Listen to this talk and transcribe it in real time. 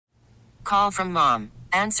call from mom.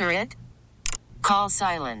 Answer it. Call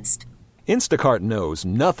silenced. Instacart knows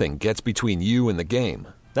nothing gets between you and the game.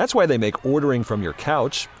 That's why they make ordering from your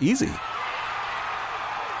couch easy.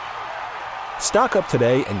 Stock up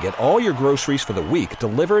today and get all your groceries for the week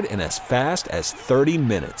delivered in as fast as 30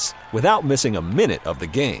 minutes without missing a minute of the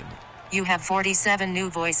game. You have 47 new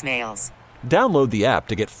voicemails. Download the app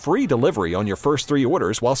to get free delivery on your first 3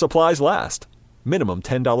 orders while supplies last. Minimum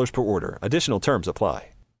 $10 per order. Additional terms apply.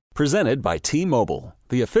 Presented by T-Mobile,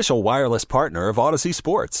 the official wireless partner of Odyssey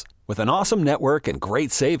Sports. With an awesome network and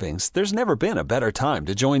great savings, there's never been a better time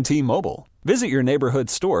to join T-Mobile. Visit your neighborhood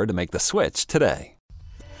store to make the switch today.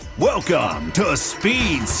 Welcome to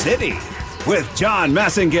Speed City with John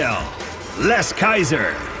Massengale, Les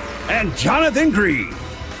Kaiser, and Jonathan Green.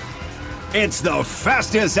 It's the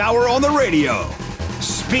fastest hour on the radio.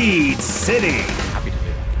 Speed City.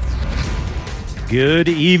 Good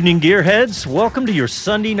evening, Gearheads. Welcome to your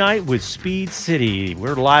Sunday night with Speed City.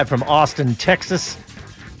 We're live from Austin, Texas,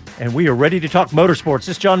 and we are ready to talk motorsports. This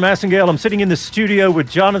is John Massengale. I'm sitting in the studio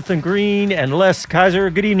with Jonathan Green and Les Kaiser.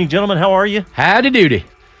 Good evening, gentlemen. How are you? Howdy doody.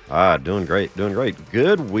 Doing great.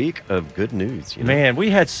 Good week of good news. You know? Man, we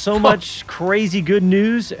had so much crazy good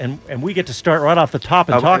news, and we get to start right off the top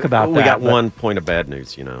and talk about that. We got one point of bad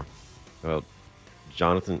news, you know. Well,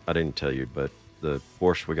 Jonathan, I didn't tell you, but the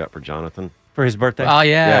Porsche we got for Jonathan. For his birthday? Oh,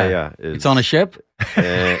 yeah. Yeah. It's on a ship?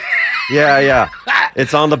 Yeah.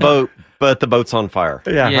 It's on the boat, but the boat's on fire.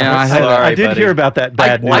 Yeah, I did hear about that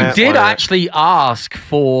bad news. I did actually ask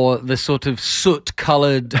for the sort of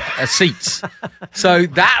soot-colored seats. So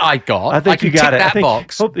that I got. I think you got it. That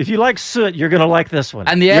box. If you like soot, you're going to like this one.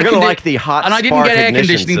 And you're going to like the hot And I didn't get air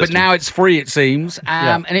conditioning, system. but now it's free, it seems.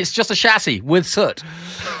 And it's just a chassis with soot.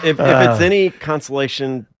 If it's any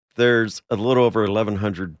consolation, there's a little over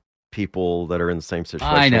 1,100 people that are in the same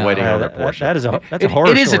situation waiting on their Porsche. That's a horror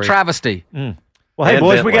story. It is a travesty. Well, hey,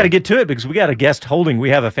 boys, we got to get to it because we got a guest holding. We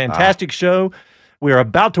have a fantastic show. We are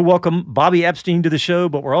about to welcome Bobby Epstein to the show,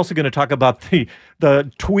 but we're also going to talk about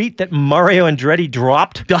the tweet that Mario Andretti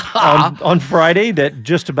dropped on Friday that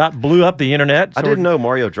just about blew up the internet. I didn't know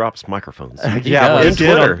Mario drops microphones. He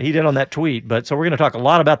did on that tweet. But so we're going to talk a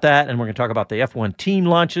lot about that, and we're going to talk about the F1 team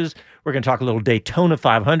launches. We're going to talk a little Daytona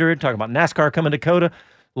 500, talk about NASCAR coming to COTA.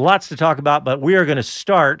 Lots to talk about, but we are going to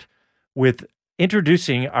start with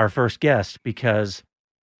introducing our first guest because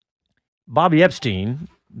Bobby Epstein,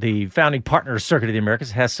 the founding partner of Circuit of the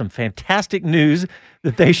Americas, has some fantastic news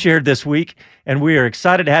that they shared this week, and we are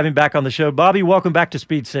excited to have him back on the show. Bobby, welcome back to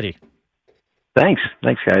Speed City. Thanks,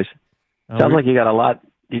 guys. Sounds like you got a lot.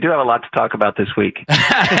 You do have a lot to talk about this week.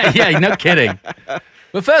 Yeah, no kidding.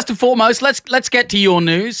 But first and foremost, let's get to your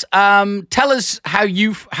news. Tell us how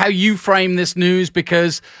you frame this news,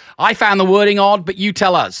 because I found the wording odd, but you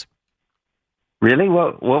tell us. Really?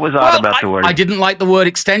 What was odd about the wording? I didn't like the word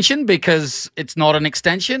extension because it's not an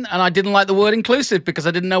extension, and I didn't like the word inclusive because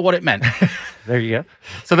I didn't know what it meant. There you go.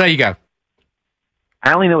 So there you go.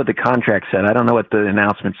 I only know what the contract said. I don't know what the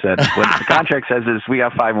announcement said. What the contract says is we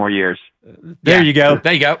got 5 more years. There you go.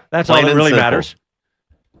 There you go. That's all that really matters.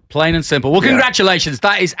 Plain and simple. Well, congratulations.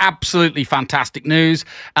 That is absolutely fantastic news.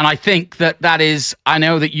 And I think that is, I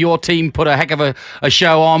know that your team put a heck of a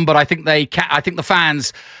show on, but I think the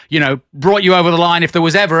fans, brought you over the line. If there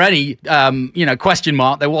was ever any, question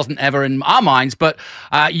mark, there wasn't ever in our minds, but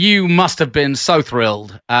you must have been so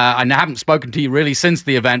thrilled. I haven't spoken to you really since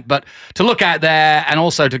the event, but to look out there and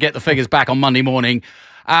also to get the figures back on Monday morning,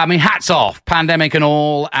 I mean, hats off, pandemic and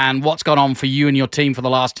all, and what's gone on for you and your team for the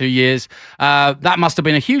last 2 years. That must have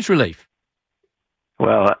been a huge relief.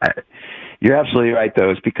 Well, you're absolutely right,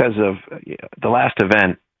 though. It's because of the last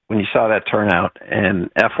event, when you saw that turnout,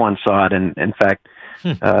 and F1 saw it, and in fact,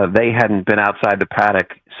 they hadn't been outside the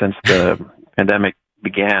paddock since the pandemic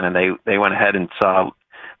began, and they went ahead and saw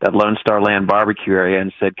that Lone Star Land barbecue area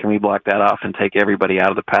and said, can we block that off and take everybody out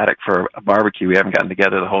of the paddock for a barbecue? We haven't gotten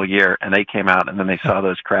together the whole year. And they came out, and then they saw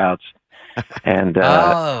those crowds. And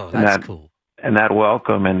that's cool. And that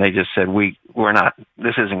welcome, and they just said, we're not,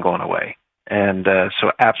 this isn't going away. And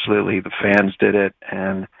so absolutely the fans did it.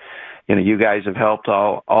 And, you guys have helped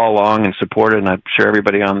all along and supported, and I'm sure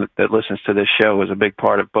everybody that listens to this show is a big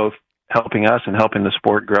part of both helping us and helping the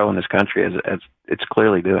sport grow in this country, as it's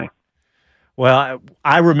clearly doing. Well,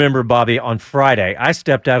 I remember, Bobby, on Friday, I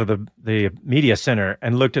stepped out of the media center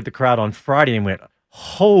and looked at the crowd on Friday and went,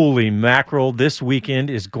 holy mackerel, this weekend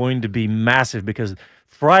is going to be massive, because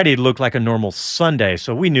Friday looked like a normal Sunday,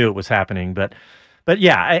 so we knew it was happening. But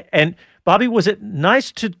yeah, and Bobby, was it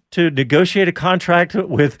nice to negotiate a contract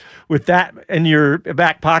with that in your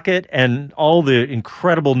back pocket and all the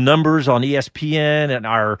incredible numbers on ESPN and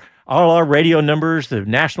our all our radio numbers, the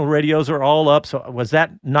national radios are all up. So was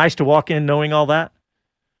that nice to walk in knowing all that?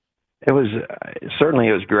 It was certainly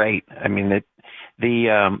it was great. I mean,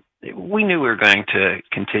 we knew we were going to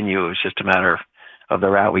continue. It was just a matter of the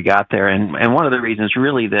route we got there. And one of the reasons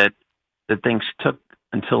really that things took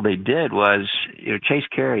until they did was, Chase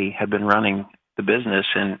Carey had been running the business,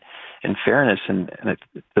 and in fairness and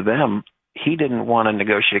to them, he didn't want to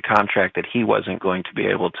negotiate a contract that he wasn't going to be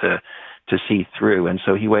able to see through. And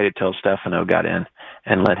so he waited till Stefano got in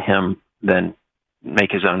and let him then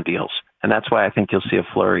make his own deals. And that's why I think you'll see a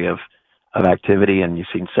flurry of activity, and you've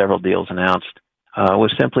seen several deals announced,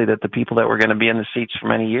 was simply that the people that were going to be in the seats for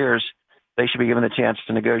many years, they should be given the chance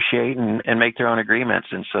to negotiate and make their own agreements.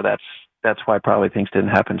 And so that's why probably things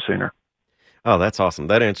didn't happen sooner. Oh, that's awesome.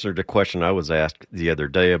 That answered a question I was asked the other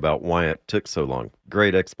day about why it took so long.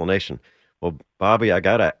 Great explanation. Well, Bobby, I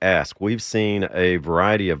got to ask, we've seen a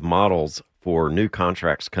variety of models for new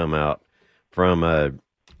contracts come out from the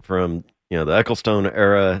Ecclestone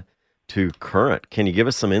era to current. Can you give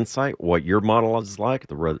us some insight what your model is like,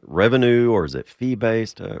 the revenue, or is it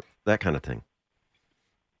fee-based, that kind of thing?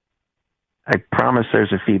 I promise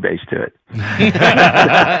there's a fee base to it.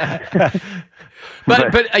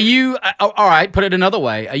 But are you, all right, put it another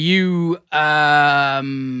way, are you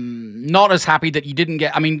not as happy that you didn't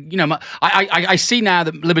get, I mean, I see now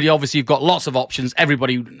that Liberty, obviously, you've got lots of options,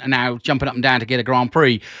 everybody now jumping up and down to get a Grand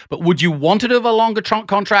Prix, but would you want it of a longer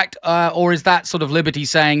contract, or is that sort of Liberty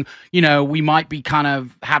saying, we might be kind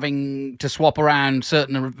of having to swap around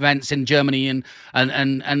certain events in Germany and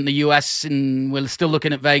the US, and we're still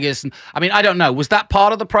looking at Vegas, and I mean, I don't know, was that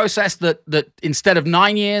part of the process that instead of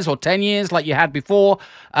 9 years or 10 years like you had before,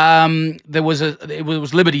 it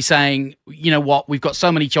was Liberty saying, you know what, we've got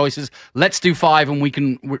so many choices, let's do 5 and we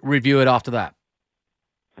can review it after that?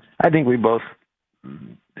 I think we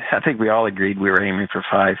all agreed we were aiming for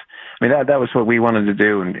 5. I mean, that was what we wanted to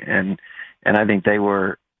do, and I think they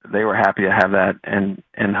were happy to have that, and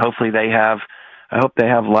hopefully I hope they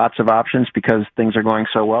have lots of options because things are going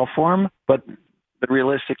so well for them, but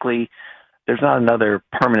realistically, there's not another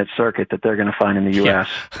permanent circuit that they're going to find in the U.S.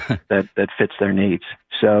 that fits their needs.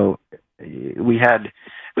 So we had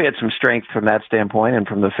some strength from that standpoint, and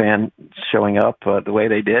from the fans showing up the way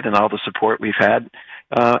they did, and all the support we've had.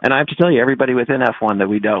 And I have to tell you, everybody within F1 that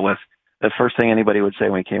we dealt with, the first thing anybody would say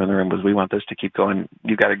when we came in the room was, "We want this to keep going.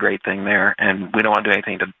 You've got a great thing there, and we don't want to do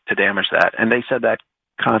anything to damage that." And they said that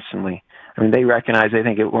constantly. I mean, they recognize, they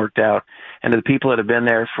think it worked out, and to the people that have been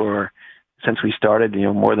there since we started,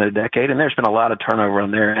 more than a decade, and there's been a lot of turnover on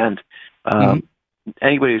their end.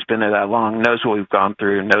 Anybody who's been there that long knows what we've gone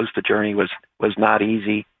through, knows the journey was not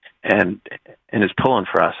easy, and is pulling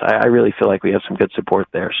for us. I really feel like we have some good support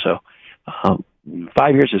there. So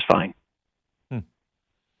 5 years is fine.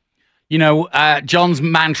 John's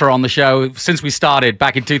mantra on the show since we started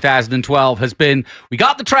back in 2012 has been, we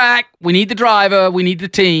got the track, we need the driver, we need the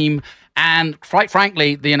team. And quite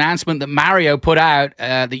frankly, the announcement that Mario put out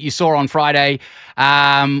that you saw on Friday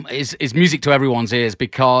is music to everyone's ears,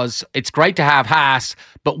 because it's great to have Haas,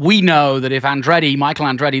 but we know that if Michael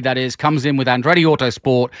Andretti, that is, comes in with Andretti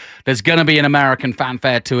Autosport, there's going to be an American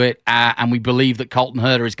fanfare to it, and we believe that Colton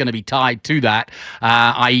Herta is going to be tied to that,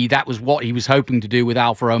 i.e. that was what he was hoping to do with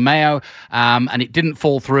Alfa Romeo, and it didn't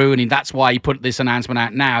fall through, and that's why he put this announcement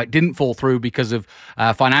out now. It didn't fall through because of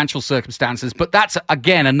financial circumstances, but that's,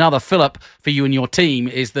 again, another fill-up for you and your team,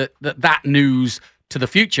 is that news to the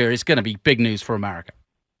future is going to be big news for America.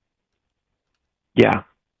 Yeah,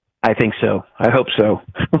 I think so. I hope so.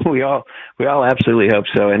 we all absolutely hope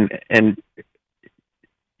so. And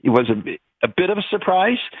it was a bit of a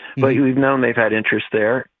surprise, but we've known they've had interest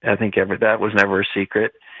there. I think that was never a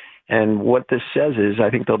secret. And what this says is, I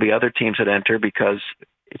think there'll be other teams that enter, because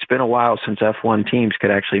it's been a while since F1 teams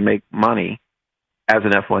could actually make money as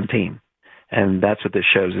an F1 team. And that's what this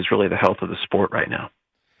shows, is really the health of the sport right now.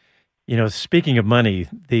 Speaking of money,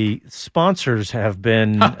 the sponsors have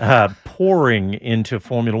been pouring into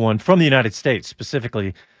Formula One from the United States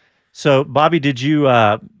specifically. So, Bobby, did you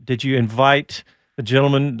invite the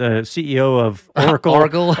gentleman, the CEO of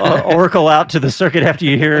Oracle out to the circuit after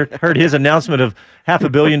you heard his announcement of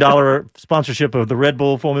 $500 million sponsorship of the Red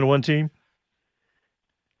Bull Formula One team?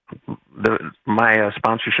 My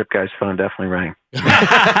sponsorship guy's phone definitely rang.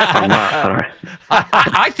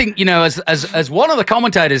 I think, as one of the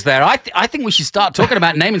commentators there, I think we should start talking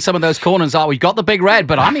about naming some of those corners. We've got the Big Red,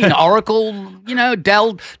 but I mean Oracle,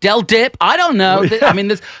 Del Dip. I don't know. I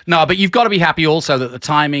mean, but you've got to be happy also that the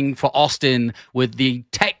timing for Austin with the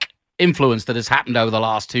tech influence that has happened over the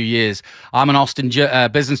last 2 years. I'm an Austin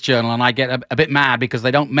business journal, and I get a bit mad because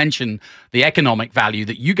they don't mention the economic value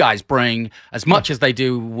that you guys bring as much as they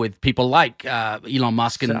do with people like Elon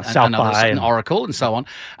Musk and others, and Oracle and so on.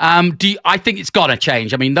 I think it's got to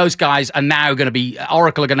change. I mean, those guys are now going to be,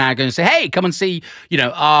 Oracle are now going to say, hey, come and see,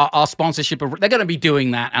 our sponsorship. They're going to be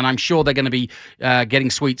doing that, and I'm sure they're going to be getting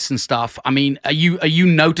suites and stuff. I mean, are you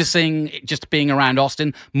noticing, just being around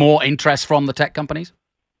Austin, more interest from the tech companies?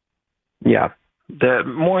 Yeah, the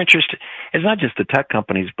more interest is not just the tech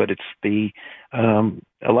companies, but it's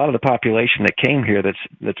a lot of the population that came here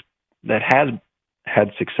that has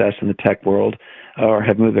had success in the tech world or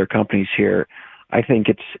have moved their companies here. I think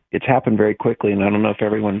it's happened very quickly, and I don't know if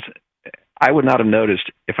I would not have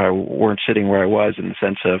noticed if I weren't sitting where I was, in the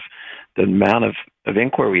sense of the amount of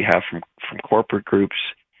inquiry we have from corporate groups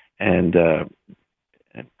and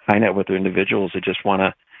high net worth individuals that just want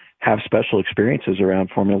to have special experiences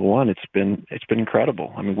around Formula One. It's been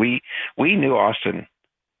incredible. I mean, we knew Austin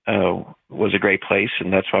was a great place,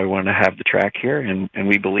 and that's why we wanted to have the track here, and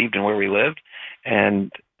we believed in where we lived,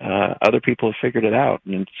 and other people have figured it out,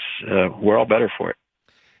 and we're all better for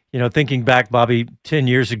it. Thinking back, Bobby, 10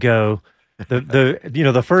 years ago,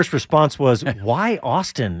 the first response was, why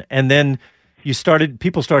Austin? And then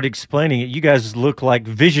people started explaining it. You guys look like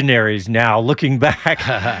visionaries now, looking back,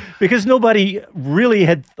 because nobody really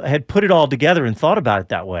had put it all together and thought about it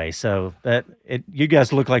that way. So you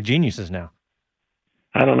guys look like geniuses now.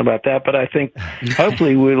 I don't know about that, but I think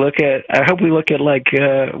hopefully we look at like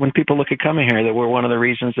when people look at coming here, that we're one of the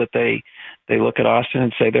reasons that they look at Austin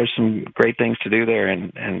and say there's some great things to do there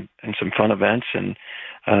and some fun events, and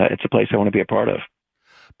it's a place I want to be a part of.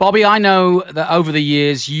 Bobby, I know that over the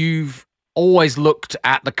years you've always looked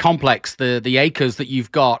at the complex, the acres that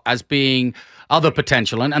you've got, as being other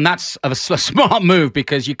potential, and that's a smart move,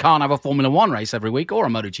 because you can't have a Formula One race every week or a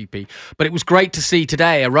MotoGP. But it was great to see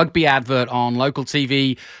today a rugby advert on local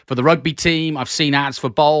TV for the rugby team. I've seen ads for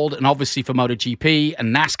Bold and obviously for MotoGP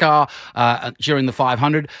and NASCAR during the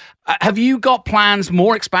 500. Have you got plans,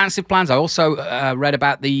 more expansive plans? I also read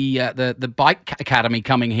about the bike academy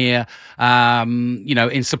coming here,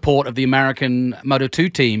 in support of the American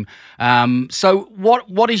Moto2 team. So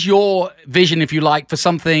what is your vision, if you like, for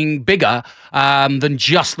something bigger than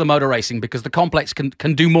just the motor racing? Because the complex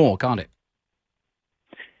can do more, can't it?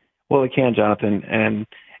 Well, it can, Jonathan.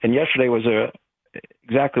 And yesterday was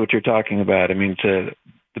exactly what you're talking about. I mean,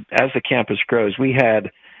 as the campus grows, we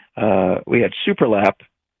had Super Lap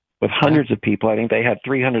with hundreds of people. I think they had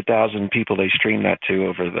 300,000 people they streamed that to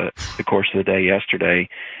over the course of the day yesterday.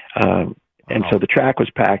 And so the track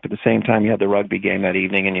was packed. At the same time, you had the rugby game that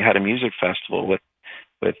evening, and you had a music festival with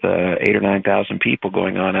 8,000 or 9,000 people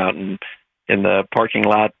going on out in the parking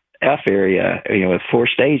lot F area, with 4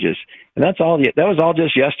 stages. And that was all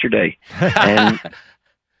just yesterday.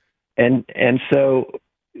 And so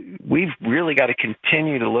we've really got to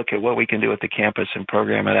continue to look at what we can do at the campus and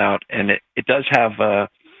program it out. And it does have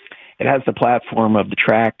it has the platform of the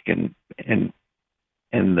track and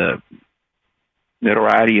the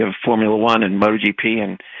notoriety of Formula One and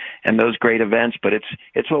MotoGP and those great events, but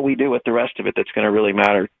it's what we do with the rest of it that's going to really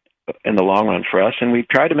matter in the long run for us. And we've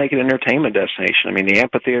tried to make it an entertainment destination. I mean, the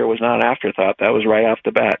amphitheater was not an afterthought. That was right off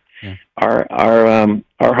the bat. Yeah.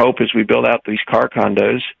 Our hope is we build out these car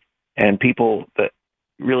condos and people that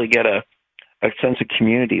really get a sense of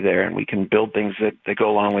community there, and we can build things that go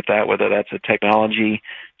along with that, whether that's a technology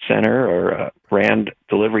center or brand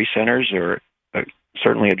delivery centers or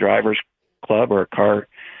certainly a driver's club or a car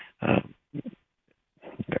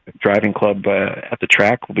driving club at the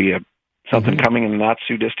track will be something coming in the not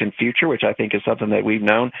too distant future, which I think is something that we've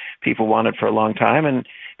known people wanted for a long time.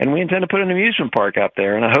 And we intend to put an amusement park out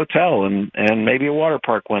there and a hotel and maybe a water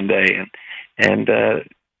park one day. And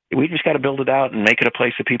we just got to build it out and make it a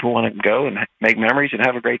place that people want to go and make memories and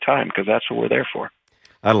have a great time, because that's what we're there for.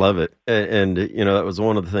 I love it. And that was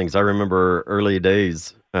one of the things I remember early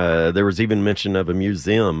days. There was even mention of a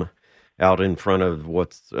museum out in front of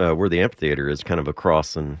where the amphitheater is, kind of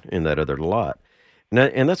across in that other lot.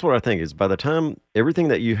 And that's what I think is, by the time everything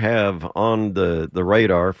that you have on the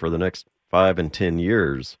radar for the next 5 and 10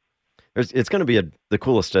 years, it's going to be the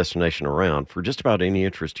coolest destination around for just about any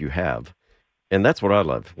interest you have. And that's what I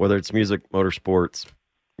love, whether it's music, motorsports,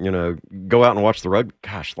 go out and watch the rugby.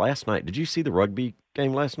 Gosh, last night, did you see the rugby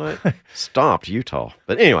game last night? Stomped Utah.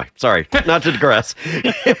 But anyway, sorry, not to digress.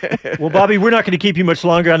 Well, Bobby, we're not going to keep you much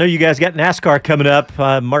longer. I know you guys got NASCAR coming up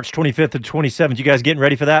March 25th and 27th. You guys getting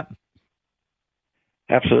ready for that?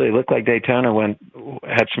 Absolutely. It looked like Daytona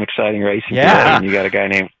had some exciting racing. Yeah. And you got a guy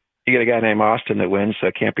named Austin that wins, so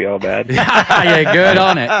it can't be all bad. Yeah, good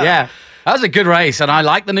on it. Yeah. That was a good race, and I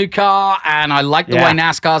like the new car, and I like the way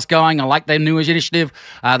NASCAR's going. I like their new initiative.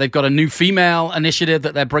 They've got a new female initiative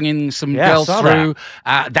that they're bringing some girls through.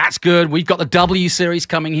 That's good. We've got the W Series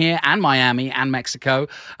coming here, and Miami, and Mexico.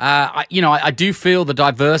 I do feel the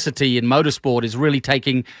diversity in motorsport is really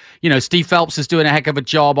taking. Steve Phelps is doing a heck of a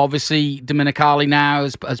job. Obviously, Dominicali now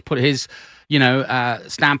has put his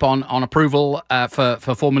stamp on approval for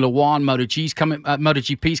Formula One.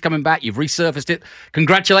 MotoGP's coming back. You've resurfaced it.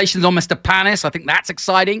 Congratulations on Mr. Panis. I think that's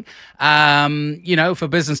exciting, for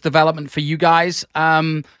business development for you guys. I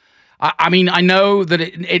know that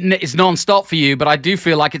it's nonstop for you, but I do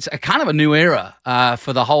feel like it's a kind of a new era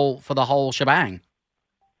for the whole shebang.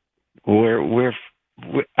 I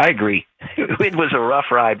agree. It was a rough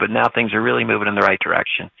ride, but now things are really moving in the right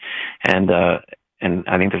direction, and I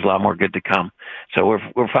think there's a lot more good to come. So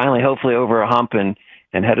we're finally, hopefully, over a hump and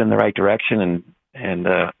head in the right direction and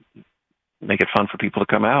make it fun for people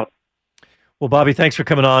to come out. Well, Bobby, thanks for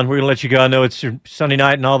coming on. We're going to let you go. I know it's your Sunday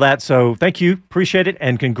night and all that, so thank you. Appreciate it,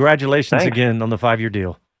 and congratulations again on the 5-year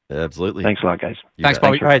deal. Absolutely. Thanks a lot, guys. Thanks,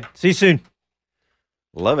 Bobby. All right, see you soon.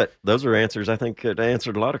 Love it. Those are answers. I think it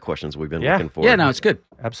answered a lot of questions we've been looking for. Yeah, no, it's good.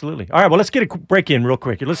 Absolutely. All right, well, let's get a break in real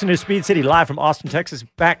quick. You're listening to Speed City live from Austin, Texas.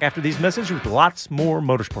 Back after these messages with lots more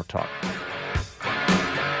motorsport talk.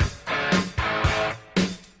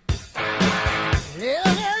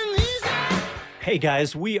 Hey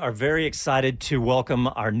guys, we are very excited to welcome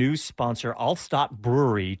our new sponsor, Altstadt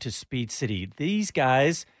Brewery, to Speed City. These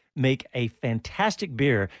guys make a fantastic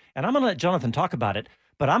beer, and I'm going to let Jonathan talk about it,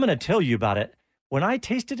 but I'm going to tell you about it. When I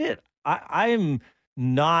tasted it, I am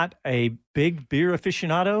not a big beer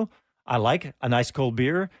aficionado. I like a nice cold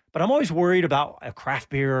beer, but I'm always worried about a craft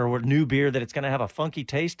beer or a new beer that it's going to have a funky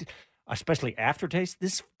taste, especially aftertaste.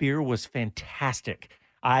 This beer was fantastic.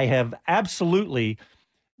 I have absolutely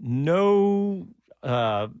no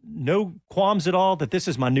qualms at all that this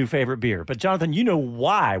is my new favorite beer. But Jonathan, you know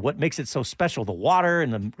why? What makes it so special? The water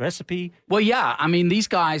and the recipe? Well, yeah. I mean, these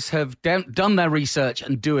guys have done their research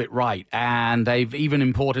and do it right. And they've even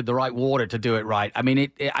imported the right water to do it right. I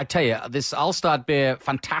mean, I tell you, this Altstadt beer,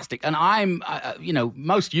 fantastic. And I'm,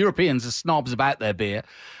 most Europeans are snobs about their beer.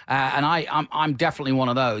 And I'm definitely one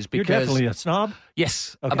of those. Because you're definitely a snob?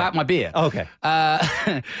 Yes, okay. About my beer. Okay.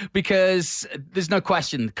 Because there's no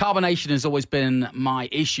question, carbonation has always been my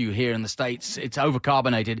issue here in the States. It's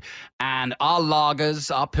overcarbonated. And our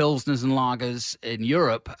lagers, our pilsners and lagers in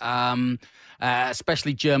Europe,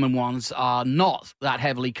 especially German ones, are not that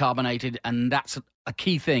heavily carbonated. And that's a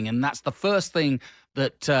key thing. And that's the first thing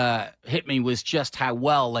that hit me was just how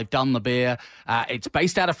well they've done the beer. It's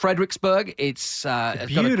based out of Fredericksburg. It's got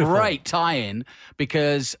a great tie-in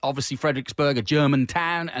because obviously Fredericksburg, a German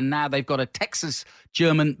town, and now they've got a Texas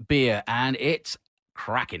German beer, and it's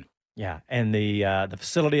cracking. Yeah, and the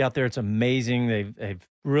facility out there, it's amazing. They've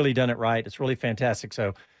really done it right. It's really fantastic.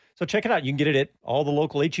 So check it out. You can get it at all the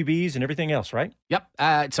local HEBs and everything else, right? Yep,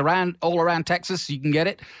 it's all around Texas. You can get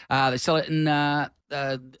it. They sell it in on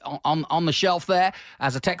the shelf there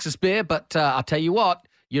as a Texas beer, but I'll tell you what,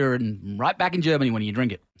 you're right back in Germany when you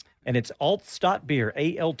drink it. And it's Altstadt Beer,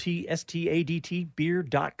 ALTSTADT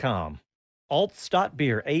beer.com. Altstadt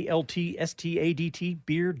Beer, ALTSTADT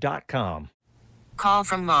beer.com. Call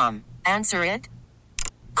from mom. Answer it.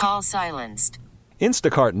 Call silenced.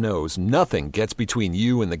 Instacart knows nothing gets between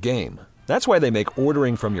you and the game. That's why they make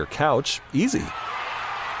ordering from your couch easy.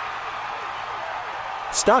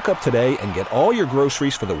 Stock up today and get all your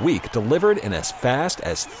groceries for the week delivered in as fast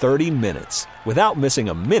as 30 minutes without missing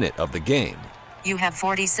a minute of the game. You have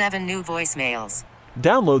 47 new voicemails.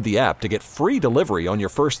 Download the app to get free delivery on your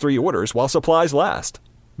first 3 orders while supplies last.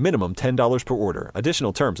 Minimum $10 per order.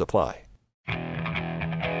 Additional terms apply.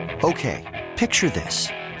 Okay, picture this.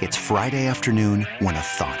 It's Friday afternoon when a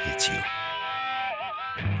thought hits you.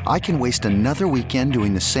 I can waste another weekend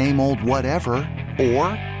doing the same old whatever, or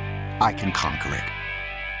I can conquer it.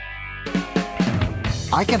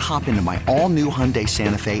 I can hop into my all-new Hyundai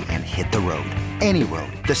Santa Fe and hit the road. Any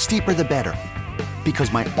road. The steeper, the better.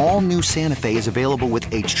 Because my all-new Santa Fe is available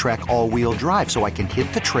with H-Track all-wheel drive, so I can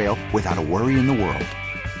hit the trail without a worry in the world.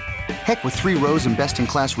 Heck, with 3 rows and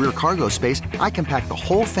best-in-class rear cargo space, I can pack the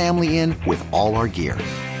whole family in with all our gear.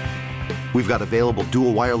 We've got available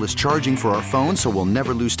dual wireless charging for our phones, so we'll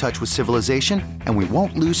never lose touch with civilization, and we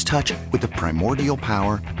won't lose touch with the primordial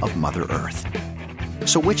power of Mother Earth.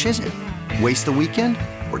 So which is it? Waste the weekend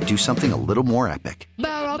or do something a little more epic?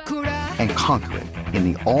 And conquer it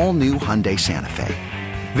in the all-new Hyundai Santa Fe.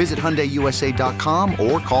 Visit HyundaiUSA.com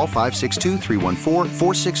or call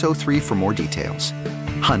 562-314-4603 for more details.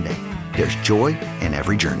 Hyundai, there's joy in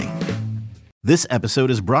every journey. This episode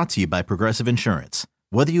is brought to you by Progressive Insurance.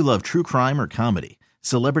 Whether you love true crime or comedy,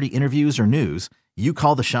 celebrity interviews or news, you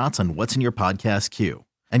call the shots on what's in your podcast queue.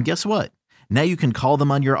 And guess what? Now you can call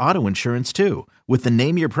them on your auto insurance too with the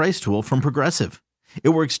Name Your Price tool from Progressive. It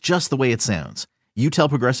works just the way it sounds. You tell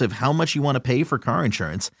Progressive how much you want to pay for car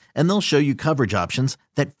insurance, and they'll show you coverage options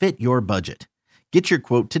that fit your budget. Get your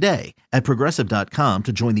quote today at Progressive.com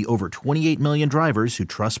to join the over 28 million drivers who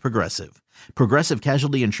trust Progressive. Progressive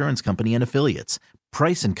Casualty Insurance Company and Affiliates.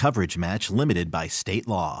 Price and coverage match limited by state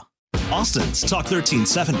law. Austin's Talk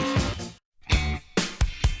 1370.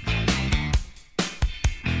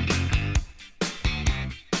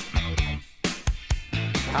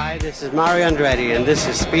 Hi, this is Mario Andretti, and this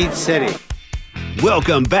is Speed City.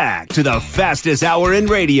 Welcome back to the fastest hour in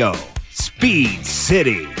radio, Speed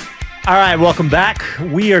City. All right, welcome back.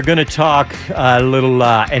 We are going to talk a little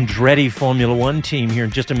Andretti Formula One team here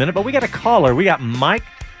in just a minute, but we got a caller. We got Mike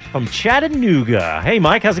from Chattanooga. Hey,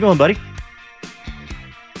 Mike, how's it going, buddy?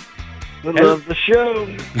 I love the show.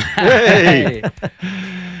 Hey.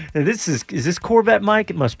 Is this Corvette, Mike?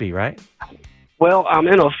 It must be, right? Well, I'm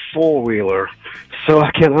in a four-wheeler, so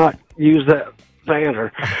I cannot use that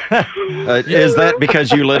banner. Is that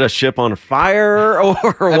because you lit a ship on fire or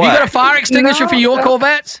what? Have you got a fire extinguisher for your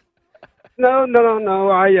Corvettes? No.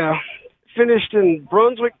 I finished in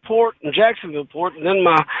Brunswick Port and Jacksonville Port, and then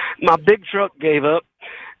my big truck gave up,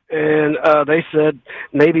 and they said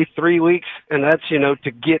maybe 3 weeks, and that's,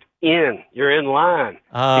 to get in. You're in line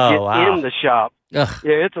to get in the shop. Ugh.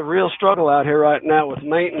 Yeah, it's a real struggle out here right now with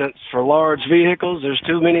maintenance for large vehicles. There's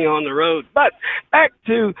too many on the road. But back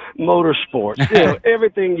to motorsports.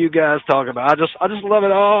 Everything you guys talk about. I just love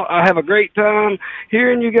it all. I have a great time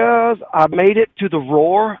hearing you guys. I made it to the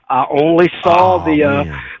Roar. I only saw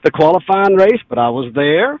the qualifying race, but I was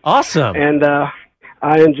there. Awesome. And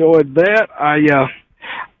I enjoyed that. I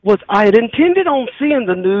had intended on seeing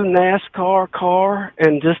the new NASCAR car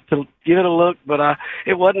and just to give it a look, but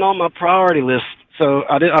it wasn't on my priority list. So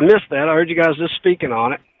I missed that. I heard you guys just speaking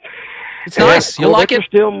on it. It's nice. You like it?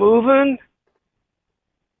 Still moving.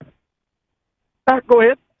 Go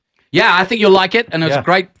ahead. Yeah, I think you'll like it, and it's a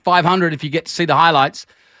great 500 if you get to see the highlights.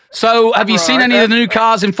 So have you seen any of the new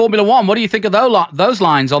cars in Formula One? What do you think of those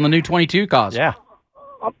lines on the new 22 cars? Yeah.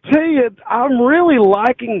 I'll tell you, I'm really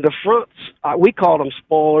liking the fronts. We call them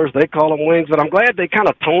spoilers. They call them wings, but I'm glad they kind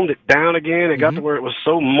of toned it down again. It got to where it was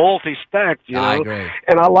so multi-stacked, I agree.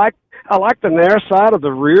 And I like the narrow side of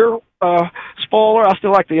the rear spoiler. I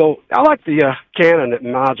still like the Cannon that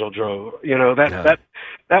Nigel drove.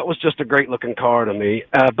 That was just a great looking car to me.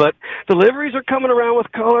 But the liveries are coming around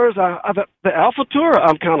with colors. The Alpha Tour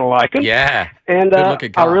I'm kind of liking. Yeah, and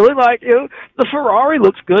I really like the Ferrari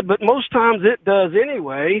looks good, but most times it does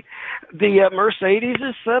anyway. The Mercedes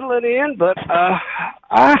is settling in, but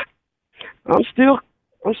I'm still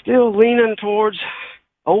leaning towards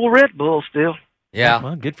old Red Bull still. Yeah,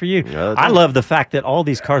 well, good for you. I love the fact that all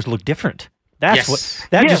these cars look different. Because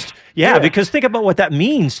think about what that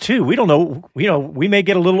means too. We don't know. We may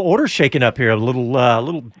get a little order shaken up here, a little,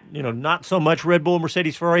 not so much Red Bull,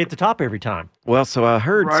 Mercedes, Ferrari at the top every time. Well, so I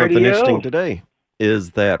heard something interesting today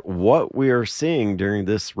is that what we are seeing during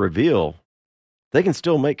this reveal, they can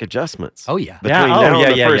still make adjustments. Oh yeah, between now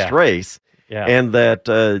and the first race, and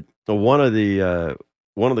that one of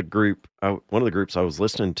the groups I was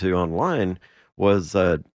listening to online was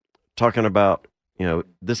talking about.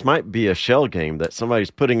 This might be a shell game that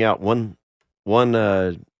somebody's putting out one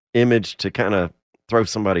image to kind of throw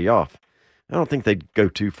somebody off. I don't think they'd go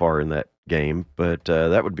too far in that game, but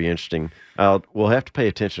that would be interesting. We'll have to pay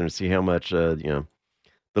attention to see how much the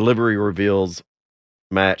livery reveals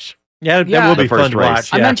match. Yeah, that will be fun to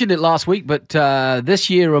watch. I mentioned it last week, but this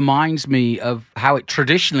year reminds me of how it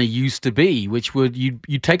traditionally used to be, which would you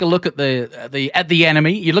take a look at the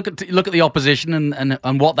enemy, you look at the opposition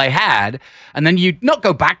and what they had, and then you'd not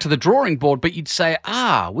go back to the drawing board, but you'd say,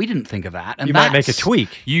 we didn't think of that. And you might make a tweak.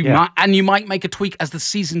 You might make a tweak as the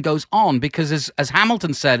season goes on, because as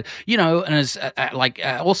Hamilton said, and as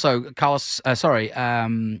also Carlos, I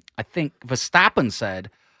think Verstappen said.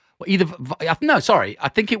 I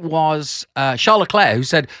think it was Charles Leclerc who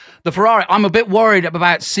said, the Ferrari, I'm a bit worried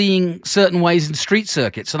about seeing certain ways in street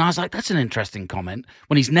circuits. And I was like, that's an interesting comment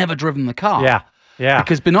when he's never driven the car. Yeah.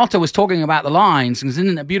 Because Binotto was talking about the lines and he's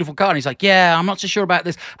in a beautiful car. And he's like, I'm not so sure about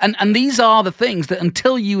this. And these are the things that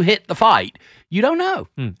until you hit the fight, you don't know.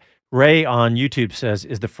 Ray on YouTube says,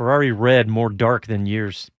 is the Ferrari red more dark than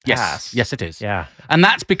years past? Yes, it is. Yeah. And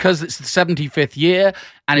that's because it's the 75th year,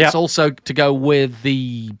 and it's also to go with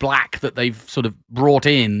the black that they've sort of brought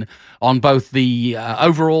in on both the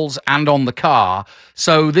overalls and on the car.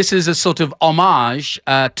 So this is a sort of homage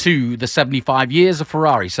to the 75 years of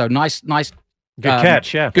Ferrari. So nice Good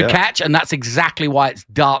catch, yeah. Good catch, and that's exactly why it's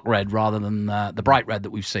dark red rather than the bright red that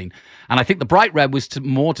we've seen. And I think the bright red was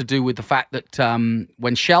more to do with the fact that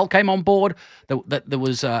when Shell came on board, that there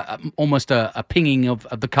was almost a pinging of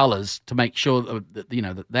the colors to make sure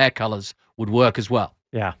that their colors would work as well.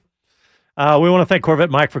 Yeah. We want to thank Corvette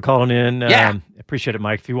Mike for calling in. Yeah. Appreciate it,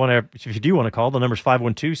 Mike. If you do want to call, the number's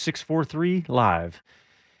 512-643-LIVE.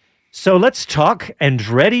 So let's talk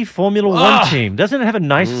Andretti Formula One team. Doesn't it have a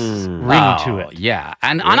nice ring to it? Yeah.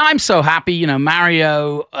 And I'm so happy,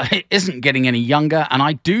 Mario isn't getting any younger. And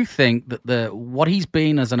I do think that what he's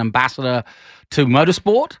been as an ambassador to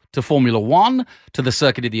motorsport, to Formula One, to the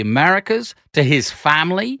Circuit of the Americas, to his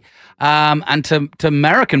family, and to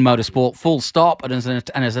American motorsport, full stop, and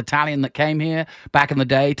as Italian that came here back in the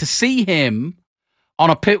day, to see him on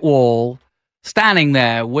a pit wall, standing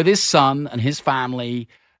there with his son and his family,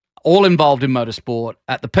 all involved in motorsport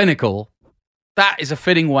at the pinnacle, that is a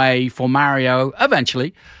fitting way for Mario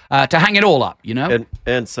eventually to hang it all up,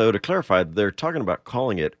 And so to clarify, they're talking about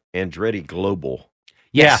calling it Andretti Global.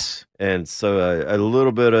 Yes. And so a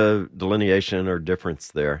little bit of delineation or difference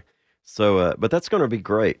there. So, but that's going to be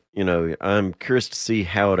great. I'm curious to see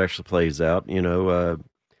how it actually plays out.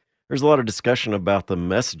 There's a lot of discussion about the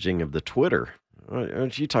messaging of the Twitter. Why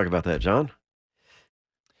don't you talk about that, John?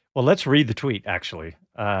 Well, let's read the tweet, actually.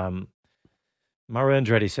 Mario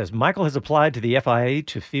Andretti says, Michael has applied to the FIA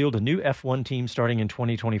to field a new F1 team starting in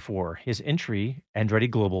 2024. His entry,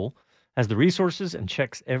 Andretti Global, has the resources and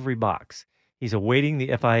checks every box. He's awaiting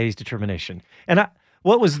the FIA's determination. And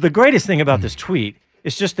what was the greatest thing about this tweet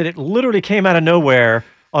is just that it literally came out of nowhere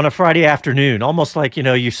on a Friday afternoon, almost like,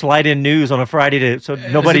 you slide in news on a Friday so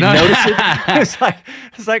nobody notices it.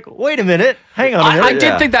 It's like, wait a minute, hang on a minute. I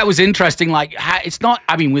did think that was interesting. Like, it's not,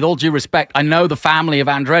 with all due respect, I know the family of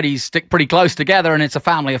Andretti's stick pretty close together and it's a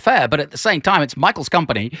family affair, but at the same time, it's Michael's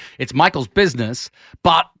company, it's Michael's business.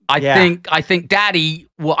 But I think Daddy,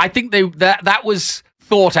 I think that was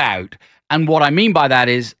thought out. And what I mean by that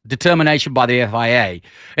is determination by the FIA.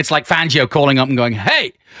 It's like Fangio calling up and going,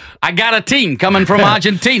 hey, I got a team coming from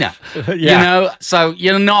Argentina. So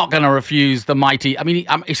you're not going to refuse the mighty.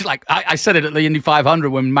 It's like I said it at the Indy 500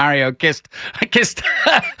 when Mario kissed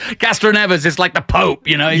Castro Neves. It's like the Pope,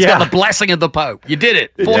 he's got the blessing of the Pope. You did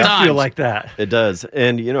it 4 times. Feel like that. It does.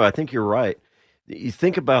 And, I think you're right. You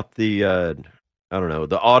think about the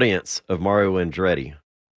audience of Mario Andretti.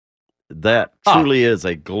 That truly is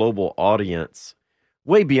a global audience,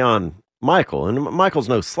 way beyond Michael. And Michael's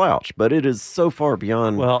no slouch, but it is so far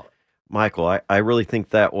beyond Michael. I really think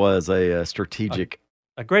that was a strategic.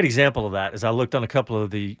 A great example of that is I looked on a couple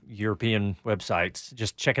of the European websites,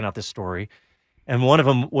 just checking out this story. And one of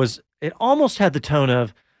them it almost had the tone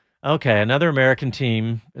of, okay, another American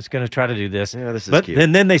team is going to try to do this. Yeah, this is cute.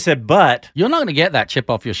 And then they said, but. You're not going to get that chip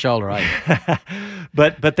off your shoulder, are you?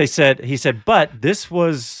 But he said, but this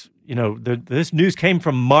was. This news came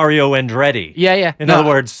from Mario Andretti. Yeah. In other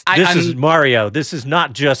words, this is Mario. This is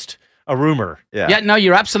not just a rumor. Yeah, no,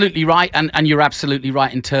 you're absolutely right. And you're absolutely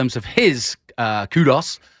right in terms of his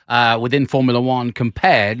kudos within Formula One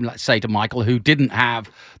compared, let's say, to Michael, who didn't have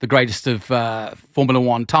the greatest of Formula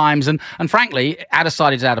One times. And frankly, out of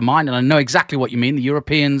sight is out of mind. And I know exactly what you mean. The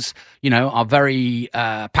Europeans, are very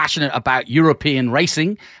passionate about European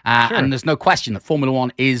racing. And there's no question that Formula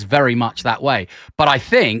One is very much that way. But I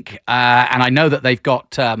think, and I know that they've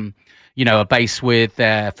got, a base with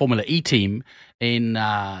their Formula E team in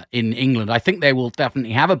England. I think they will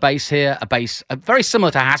definitely have a base here, very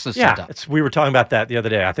similar to Haas's setup. We were talking about that the other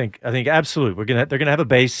day. I think absolutely they're gonna have a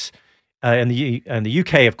base in the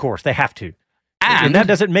UK, of course. They have to, and that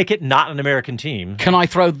doesn't make it not an American team. Can I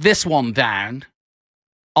throw this one down?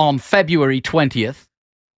 On February 20th,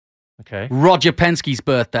 okay, Roger Penske's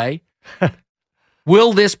birthday.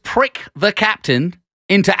 Will this prick the captain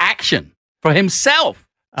into action for himself?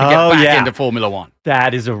 To get back into Formula One.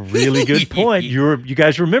 That is a really good point. You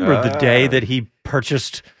guys remember the day that he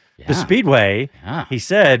purchased the Speedway. Yeah. He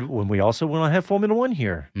said, when we also want to have Formula One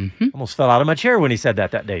here. Mm-hmm. Almost fell out of my chair when he said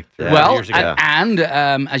that day. Years ago. And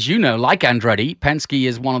as you know, like Andretti, Penske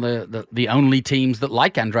is one of the only teams that,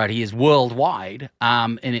 like Andretti, is worldwide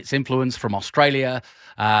in its influence from Australia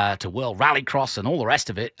to World Rallycross and all the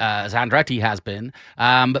rest of it, as Andretti has been.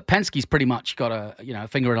 But Penske's pretty much got a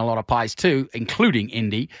finger in a lot of pies too, including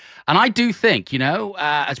Indy. And I do think,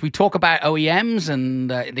 as we talk about OEMs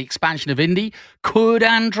and the expansion of Indy, could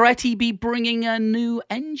Andretti be bringing a new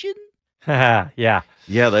engine? Yeah,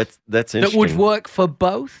 that's interesting. That would work for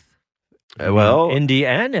both? Indy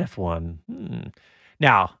and F1.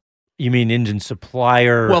 Now, You mean engine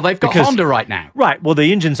supplier? Well, they've got Honda right now. Right. Well,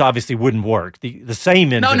 the engines obviously wouldn't work. The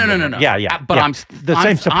same engine. No. Yeah. But yeah.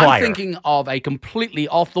 Same supplier. I'm thinking of a completely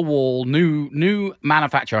off-the-wall new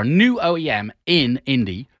manufacturer, new OEM in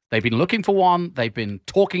Indy. They've been looking for one. They've been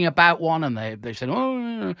talking about one, and they've said,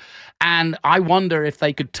 oh. And I wonder if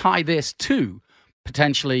they could tie this to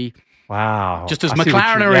potentially. Wow. Just as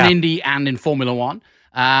McLaren are in Indy and in Formula One.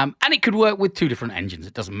 And it could work with two different engines.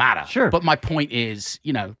 It doesn't matter. Sure. But my point is,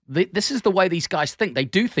 this is the way these guys think. They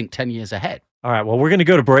do think 10 years ahead. All right. Well, we're going to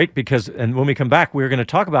go to break and when we come back, we're going to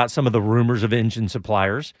talk about some of the rumors of engine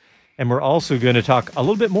suppliers. And we're also going to talk a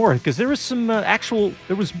little bit more because there was some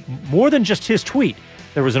there was more than just his tweet.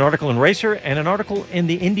 There was an article in Racer and an article in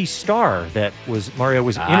the Indy Star that Mario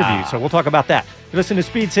was interviewed. So we'll talk about that. You're listening to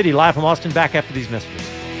Speed City live from Austin, back after these messages.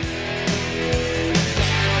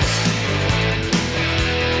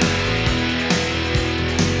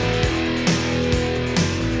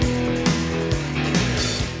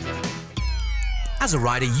 As a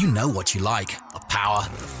rider, you know what you like. The power,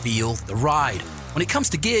 the feel, the ride. When it comes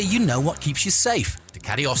to gear, you know what keeps you safe.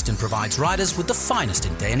 Ducati Austin provides riders with the finest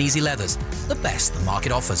in Dainese leathers, the best the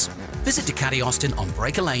market offers. Visit Ducati Austin on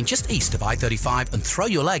Breaker Lane just east of I-35 and throw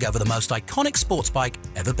your leg over the most iconic sports bike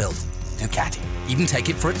ever built. Ducati. Even take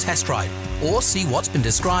it for a test ride or see what's been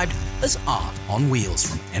described as art on wheels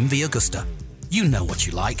from MV Agusta. You know what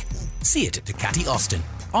you like. See it at Ducati Austin.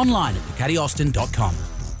 Online at DucatiAustin.com.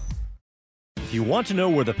 If you want to know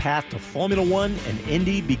where the path to Formula One and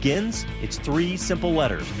Indy begins, it's 3 simple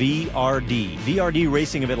letters, VRD. VRD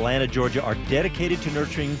Racing of Atlanta, Georgia are dedicated to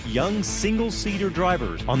nurturing young single-seater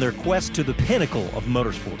drivers on their quest to the pinnacle of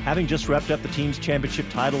motorsport. Having just wrapped up the team's championship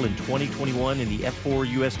title in 2021 in the F4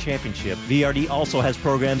 US Championship, VRD also has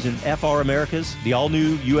programs in FR Americas, the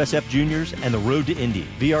all-new USF Juniors, and the Road to Indy.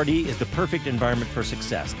 VRD is the perfect environment for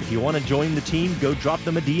success. If you want to join the team, go drop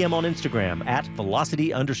them a DM on Instagram at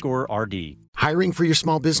velocity_RD. Hiring for your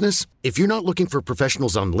small business? If you're not looking for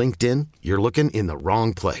professionals on LinkedIn, you're looking in the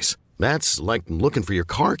wrong place. That's like looking for your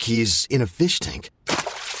car keys in a fish tank.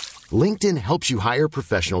 LinkedIn helps you hire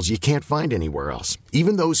professionals you can't find anywhere else,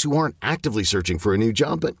 even those who aren't actively searching for a new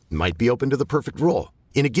job but might be open to the perfect role.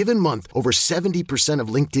 In a given month, over 70% of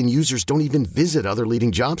LinkedIn users don't even visit other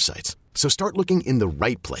leading job sites. So start looking in the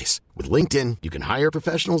right place. With LinkedIn, you can hire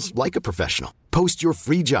professionals like a professional. Post your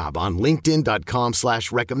free job on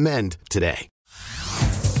linkedin.com/recommend today.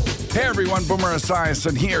 Hey everyone, Boomer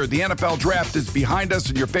Esiason here. The NFL Draft is behind us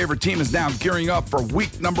and your favorite team is now gearing up for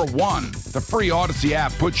week number 1. The free Odyssey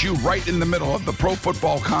app puts you right in the middle of the pro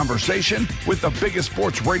football conversation with the biggest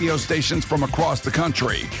sports radio stations from across the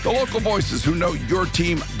country. The local voices who know your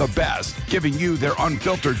team the best, giving you their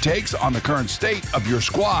unfiltered takes on the current state of your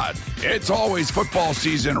squad. It's always football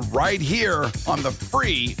season right here on the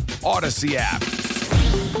free Odyssey app.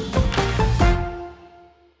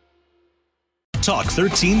 Talk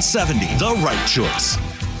 1370, the right choice.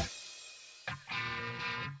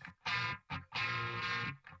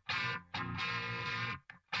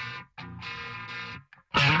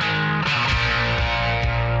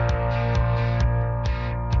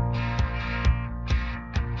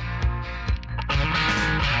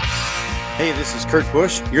 Hey, this is Kurt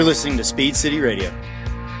Busch. You're listening to Speed City Radio.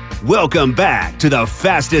 Welcome back to the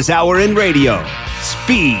fastest hour in radio,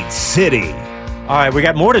 Speed City. All right, we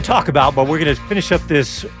got more to talk about, but we're going to finish up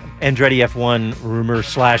this Andretti F1 rumor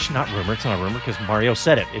 / not rumor. It's not a rumor because Mario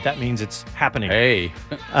said it. That means it's happening. Hey.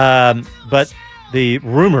 But the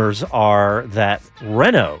rumors are that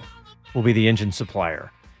Renault will be the engine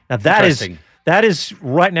supplier. Now, that is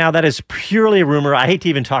right now, that is purely a rumor. I hate to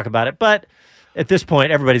even talk about it, but at this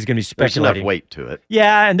point, everybody's going to be speculating. There's enough weight to it.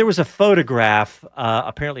 Yeah, and there was a photograph,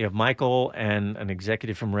 apparently, of Michael and an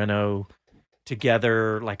executive from Renault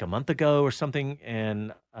together like a month ago or something,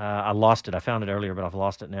 and I lost it. I found it earlier, but I've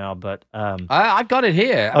lost it now. But I've got it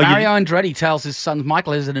here. Mario Andretti tells his son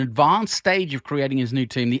Michael is at an advanced stage of creating his new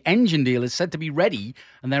team. The engine deal is said to be ready,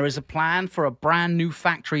 and there is a plan for a brand new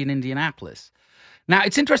factory in Indianapolis. Now,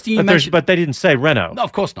 it's interesting you mentioned... But they didn't say Renault. No,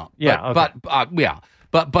 of course not. Yeah,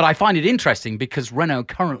 But I find it interesting because Renault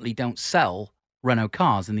currently don't sell Renault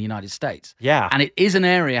cars in the United States. Yeah. And it is an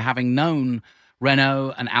area, having known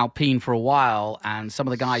Renault and Alpine for a while, and some of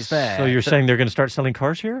the guys there. So you're saying they're going to start selling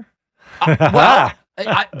cars here? Well,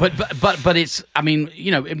 but it's, I mean, you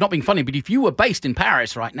know, not being funny, but if you were based in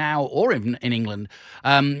Paris right now or in England,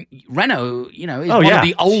 Renault, you know, is one of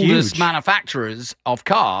the oldest manufacturers of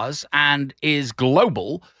cars and is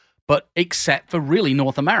global, but except for really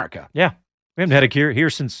North America. Yeah. We haven't had a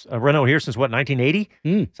Renault here since what, 1980?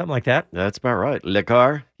 Something like that. That's about right. Le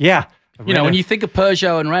Car? Yeah. You know, when you think of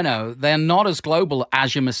Peugeot and Renault, they're not as global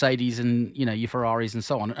as your Mercedes and, you know, your Ferraris and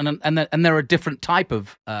so on. And they're a different type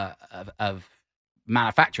of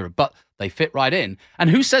manufacturer, but they fit right in. And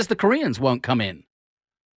who says the Koreans won't come in?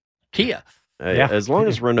 Kia. As long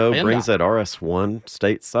as Renault brings that RS1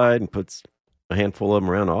 stateside and puts a handful of them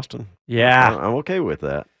around Austin, I'm okay with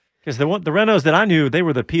that. Because the Renaults that I knew, they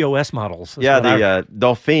were the POS models. The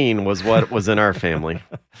Dauphine was what was in our family.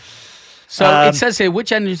 So it says here,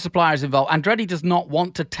 which engine supplier is involved? Andretti does not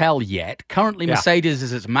want to tell yet. Currently, Mercedes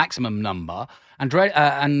is its maximum number.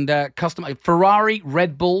 Customer Ferrari,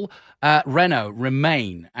 Red Bull, Renault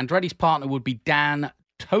remain. Andretti's partner would be Dan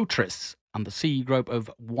Totris and the CE Group of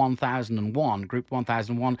 1001. Group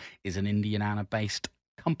 1001 is an Indiana-based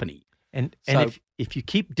company. And if you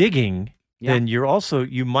keep digging, then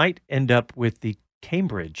you might end up with the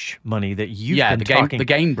Cambridge money that you've been talking. The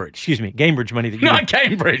Cambridge. Excuse me, Cambridge money that you not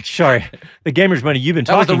Cambridge. Sorry, the Cambridge money you've been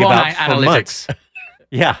talking about for months.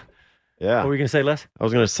 Yeah. What were you going to say, Les? I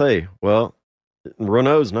was going to say, well,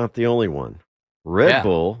 Renault's not the only one. Red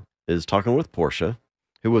Bull is talking with Porsche,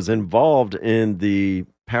 who was involved in the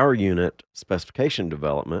power unit specification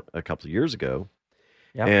development a couple of years ago,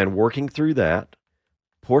 and working through that.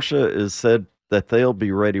 Porsche has said that they'll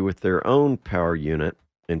be ready with their own power unit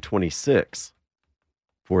in 26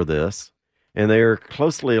 for this, and they are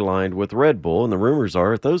closely aligned with Red Bull, and the rumors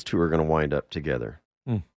are that those two are going to wind up together.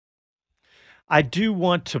 I do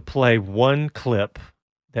want to play one clip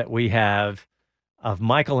that we have of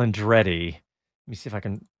Michael Andretti. Let me see if I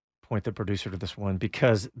can point the producer to this one,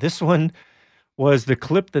 because this one was the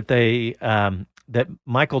clip that they that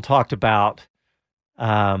Michael talked about,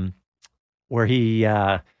 where he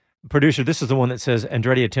producer. This is the one that says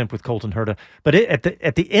Andretti attempt with Colton Herta, but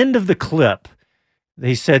at the end of the clip,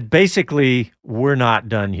 they said basically we're not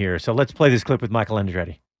done here. So let's play this clip with Michael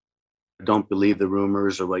Andretti. Don't believe the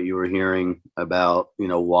rumors or what you were hearing about, you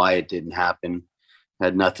know, why it didn't happen.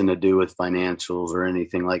 Had nothing to do with financials or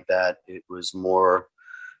anything like that. It was more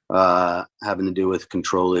having to do with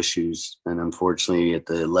control issues. And unfortunately, at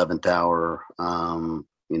the 11th hour,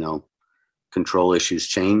 you know, control issues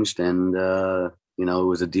changed. And, you know, it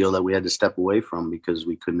was a deal that we had to step away from because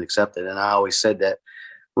we couldn't accept it. And I always said that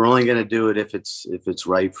we're only going to do it if it's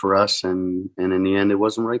right for us. And in the end, it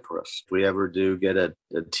wasn't right for us. If we ever do get a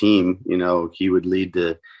team, you know, he would lead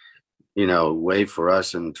the, you know, way for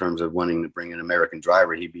us in terms of wanting to bring an American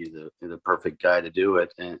driver. He'd be the perfect guy to do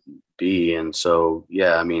it and so,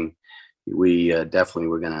 yeah, I mean, we definitely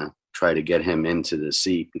were going to try to get him into the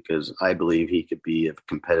seat because I believe he could be a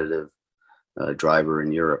competitive driver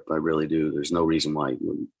in Europe. I really do. There's no reason why he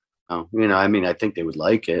wouldn't. You know, I mean, I think they would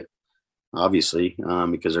like it, obviously,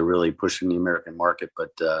 because they're really pushing the American market,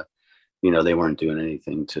 but, you know, they weren't doing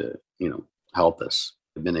anything to, you know, help us.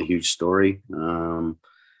 It's been a huge story.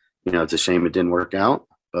 You know, it's a shame it didn't work out,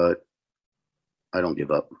 but I don't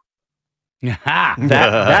give up.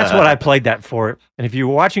 That's what I played that for. And if you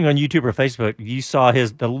were watching on YouTube or Facebook, you saw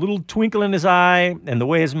the little twinkle in his eye and the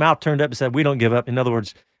way his mouth turned up and said, "We don't give up." In other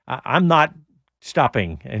words, I'm not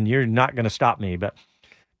stopping, and you're not going to stop me. But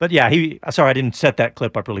yeah, sorry, I didn't set that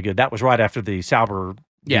clip up really good. That was right after the Sauber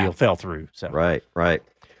deal fell through. So right.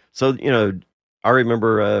 So, you know, I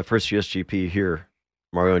remember first USGP here,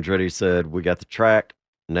 Mario Andretti said, "We got the track.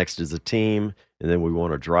 Next is a team, and then we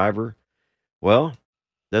want a driver." Well,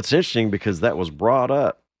 that's interesting because that was brought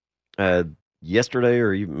up yesterday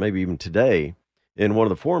or maybe even today in one of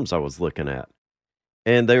the forums I was looking at.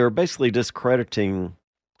 And they were basically discrediting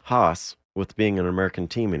Haas with being an American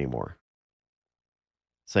team anymore.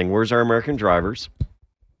 Saying, where's our American drivers?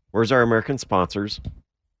 Where's our American sponsors?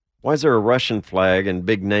 Why is there a Russian flag and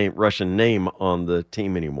big name Russian name on the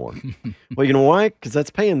team anymore? Well, you know why? Because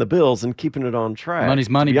that's paying the bills and keeping it on track. Money's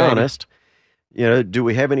money, to be baby. honest, you know, do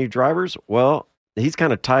we have any drivers? Well, he's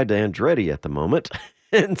kind of tied to Andretti at the moment.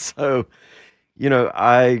 And so, you know,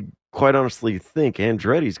 I quite honestly think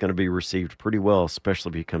Andretti's going to be received pretty well, especially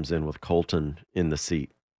if he comes in with Colton in the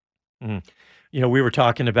seat. Mm-hmm. You know, we were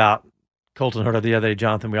talking about Colton Herta the other day,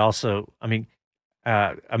 Jonathan. We also, I mean,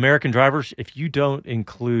 American drivers, if you don't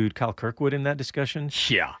include Kyle Kirkwood in that discussion.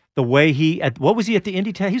 Yeah. The way what was he at the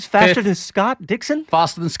Indy? He was faster than Scott Dixon?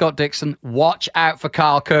 Faster than Scott Dixon. Watch out for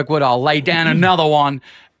Kyle Kirkwood. I'll lay down another one.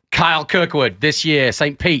 Kyle Kirkwood this year,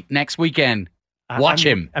 St. Pete next weekend. Watch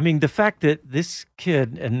him. I mean, the fact that this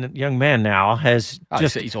kid and young man now has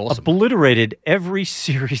he's awesome. Obliterated every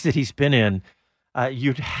series that he's been in,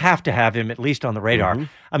 you'd have to have him at least on the radar. Mm-hmm.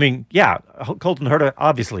 I mean, yeah, Colton Herta,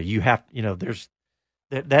 obviously, you have, you know, there's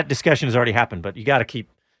that discussion has already happened, but you got to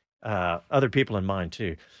keep other people in mind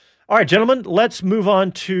too. All right, gentlemen, let's move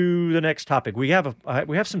on to the next topic. We have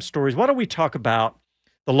some stories. Why don't we talk about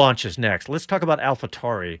the launches next. Let's talk about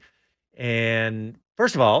AlphaTauri. And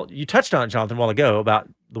first of all, you touched on it, Jonathan, a while ago about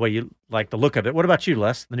the way you like the look of it. What about you,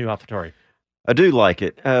 Les, the new AlphaTauri? I do like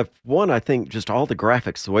it. One, I think just all the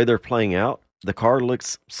graphics, the way they're playing out, the car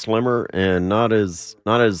looks slimmer and not as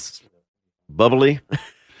bubbly.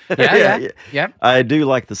 Yeah. I do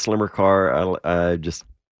like the slimmer car. I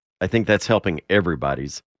think that's helping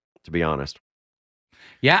everybody's, to be honest.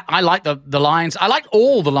 Yeah, I like the lines. I like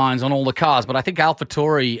all the lines on all the cars, but I think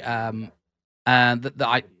AlphaTauri,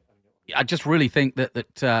 I just really think that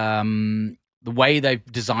the way they've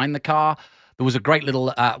designed the car, there was a great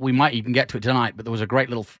little. We might even get to it tonight, but there was a great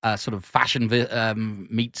little sort of fashion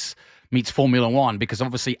meets Formula One, because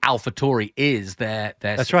obviously AlphaTauri is their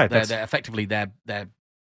that's right. They're effectively their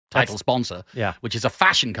title sponsor, which is a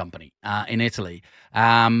fashion company in Italy.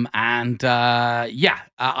 I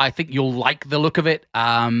think you'll like the look of it.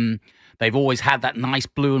 They've always had that nice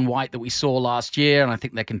blue and white that we saw last year, and I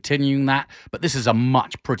think they're continuing that. But this is a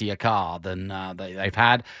much prettier car than they've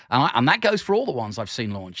had. And that goes for all the ones I've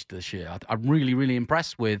seen launched this year. I'm really, really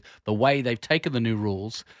impressed with the way they've taken the new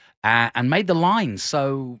rules and made the lines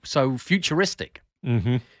so futuristic.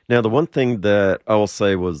 Mm-hmm. Now, the one thing that I will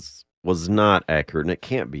say was not accurate, and it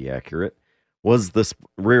can't be accurate, was this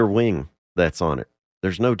rear wing that's on it.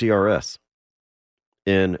 There's no DRS.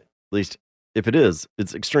 And at least if it is,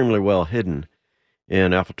 it's extremely well hidden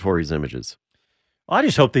in AlphaTauri's images. I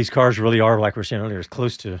just hope these cars really are, like we were saying earlier, as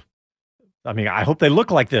close to. I mean, I hope they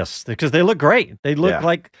look like this, because they look great. They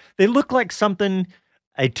look like something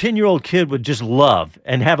a 10-year-old kid would just love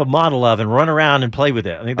and have a model of and run around and play with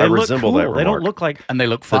it. I mean, they look cool. They don't look like, and they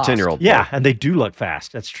look fast. The 10-year-old. Yeah, and they do look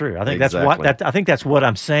fast. That's true. I think that's what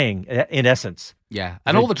I'm saying in essence. Yeah,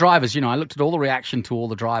 and all the drivers, I looked at all the reaction to all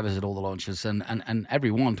the drivers at all the launches, and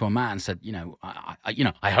every one to a man said,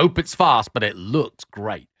 I hope it's fast, but it looks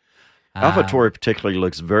great. AlphaTauri particularly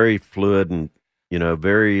looks very fluid and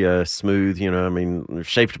very smooth.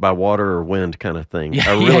 Shaped by water or wind kind of thing. Yeah,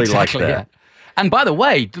 I really exactly, like that. Yeah. And by the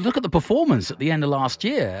way, look at the performance at the end of last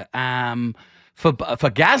year. For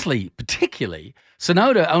Gasly particularly,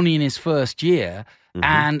 Tsunoda only in his first year. Mm-hmm.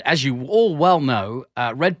 And as you all well know,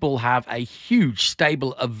 Red Bull have a huge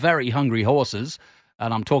stable of very hungry horses,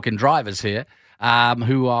 and I'm talking drivers here,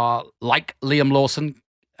 who are like Liam Lawson,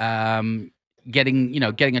 getting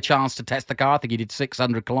a chance to test the car. I think he did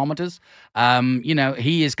 600 kilometers.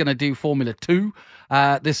 He is going to do Formula 2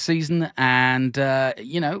 this season, and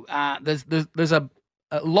there's a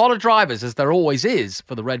lot of drivers, as there always is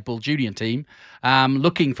for the Red Bull Junior team,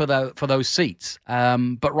 looking for those seats.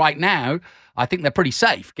 But right now, I think they're pretty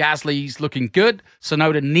safe. Gasly's looking good.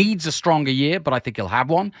 Tsunoda needs a stronger year, but I think he'll have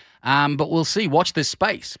one. But we'll see. Watch this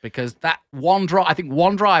space, because that one drive at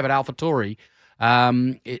AlphaTauri,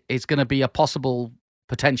 it's going to be a possible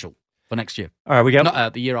potential for next year. All right, we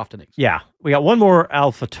got the year after next. Yeah, we got one more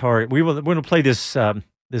AlphaTauri. We're going to play this.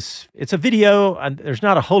 It's a video, and there's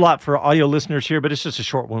not a whole lot for audio listeners here, but it's just a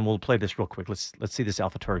short one. We'll play this real quick. Let's see this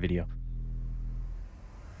AlphaTauri video.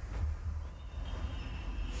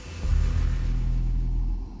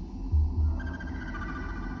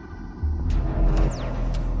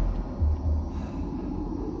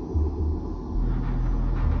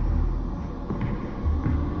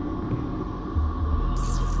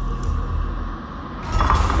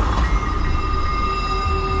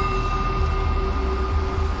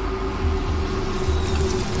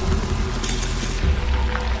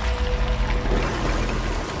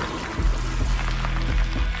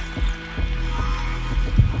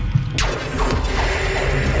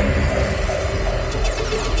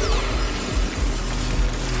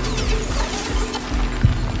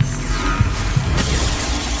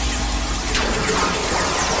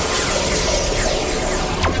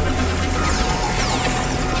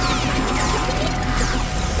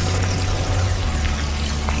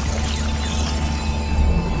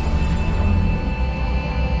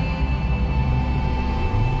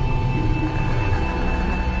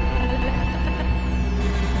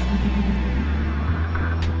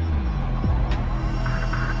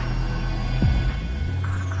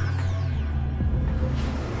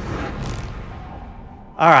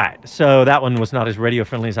 All right, so that one was not as radio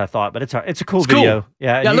friendly as I thought, but it's a cool video. Cool.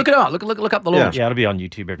 Yeah, look it up. Look up the launch. Yeah, it'll be on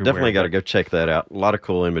YouTube everywhere. Definitely got to go check that out. A lot of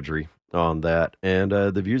cool imagery on that, and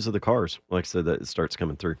the views of the cars. Like I said, that starts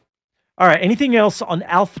coming through. All right, anything else on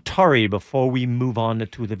AlphaTauri before we move on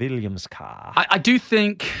to the Williams car? I do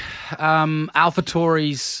think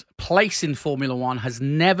AlphaTauri's place in Formula One has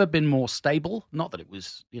never been more stable. Not that it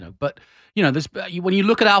was, but there's when you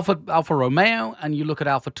look at Alfa Romeo and you look at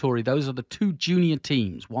AlphaTauri, those are the two junior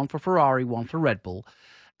teams, one for Ferrari, one for Red Bull,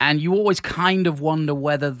 and you always kind of wonder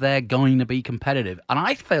whether they're going to be competitive. And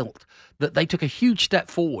I felt that they took a huge step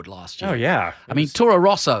forward last year. Oh, yeah. I mean, Toro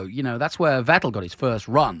Rosso, that's where Vettel got his first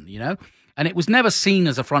run, And it was never seen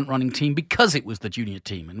as a front-running team because it was the junior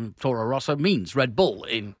team. And Toro Rosso means Red Bull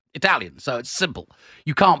in Italian, so it's simple.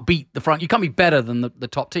 You can't beat the front. You can't be better than the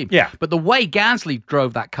top team. Yeah. But the way Gasly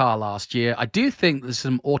drove that car last year, I do think there's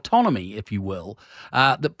some autonomy, if you will,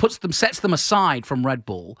 that sets them aside from Red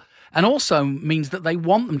Bull, and also means that they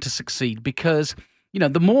want them to succeed because,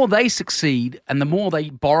 the more they succeed and the more they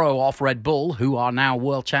borrow off Red Bull, who are now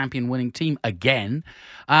world champion winning team again,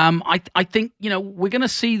 I think, we're going to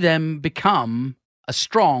see them become a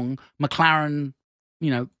strong McLaren,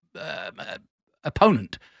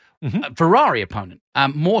 opponent. Ferrari opponent,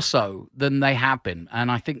 more so than they have been. And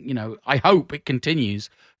I think, I hope it continues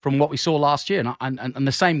from what we saw last year. And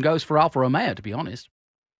the same goes for Alfa Romeo, to be honest.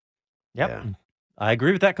 Yep. Yeah. I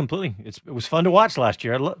agree with that completely. It was fun to watch last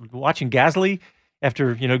year. I loved watching Gasly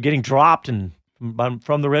after, getting dropped and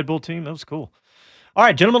from the Red Bull team. That was cool. All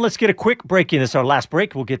right, gentlemen, let's get a quick break in. This is our last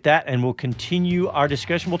break. We'll get that, and we'll continue our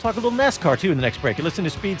discussion. We'll talk a little NASCAR, too, in the next break. You're listening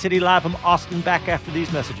to Speed City live from Austin, back after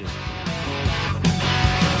these messages.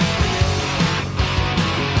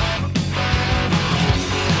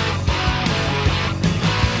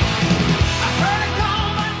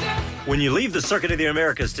 When you leave the Circuit of the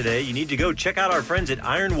Americas today, you need to go check out our friends at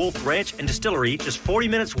Iron Wolf Ranch and Distillery, just 40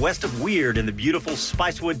 minutes west of Weird in the beautiful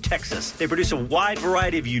Spicewood, Texas. They produce a wide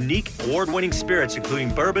variety of unique, award-winning spirits, including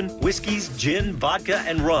bourbon, whiskeys, gin, vodka,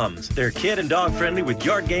 and rums. They're kid and dog-friendly with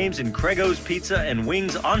yard games and Crego's Pizza and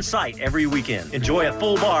wings on site every weekend. Enjoy a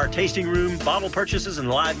full bar, tasting room, bottle purchases, and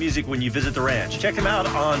live music when you visit the ranch. Check them out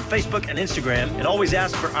on Facebook and Instagram, and always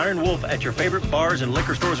ask for Iron Wolf at your favorite bars and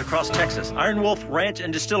liquor stores across Texas. Iron Wolf Ranch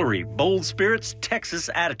and Distillery. Bold spirits, Texas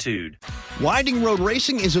attitude. Winding Road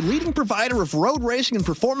Racing is a leading provider of road racing and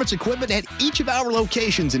performance equipment at each of our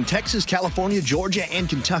locations in Texas, California, Georgia, and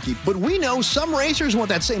Kentucky. But we know some racers want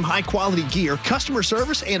that same high-quality gear, customer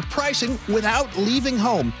service, and pricing without leaving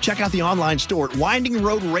home. Check out the online store at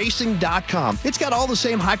windingroadracing.com. It's got all the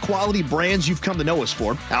same high-quality brands you've come to know us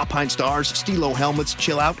for. Alpine Stars, Stilo helmets,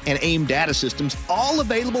 Chill Out, and AIM data systems, all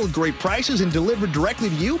available at great prices and delivered directly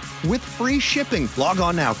to you with free shipping. Log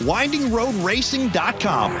on now,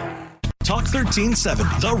 windingroadracing.com. Talk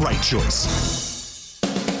 1370, the right choice.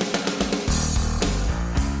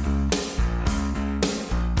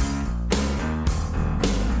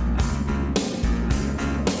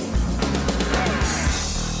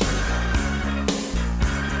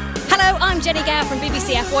 Hello, I'm Jenny Gow from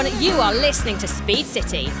BBC F1. You are listening to Speed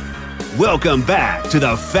City. Welcome back to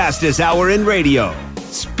the fastest hour in radio,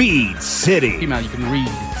 Speed City. You can read.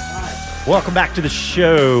 Welcome back to the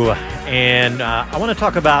show. And I want to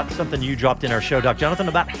talk about something you dropped in our show, Doc Jonathan,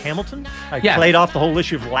 about Hamilton. Played off the whole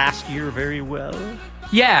issue of last year very well.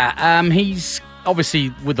 Yeah, he's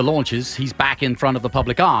obviously, with the launches, he's back in front of the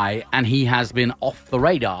public eye, and he has been off the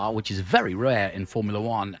radar, which is very rare in Formula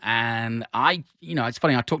One. And it's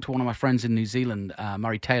funny, I talked to one of my friends in New Zealand,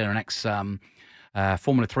 Murray Taylor, an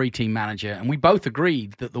ex-Formula 3 team manager, and we both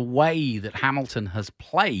agreed that the way that Hamilton has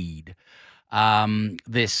played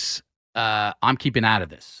this, I'm keeping out of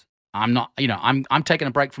this. I'm not, I'm taking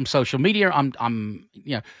a break from social media.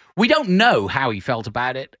 We don't know how he felt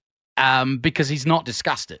about it because he's not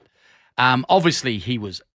discussed it. Obviously, he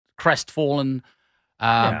was crestfallen,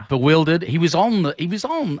 bewildered. He was one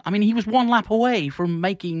lap away from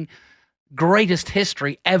making greatest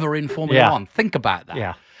history ever in Formula One. Think about that.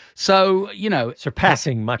 Yeah. So,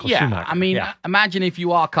 surpassing Michael Schumacher. I mean, imagine if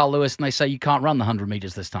you are Carl Lewis and they say you can't run the 100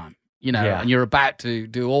 meters this time, and you're about to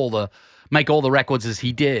make all the records as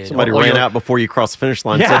he did. Somebody ran out before you crossed the finish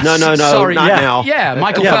line and said, no, sorry, not now. Yeah,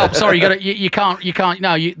 Michael Phelps, sorry, you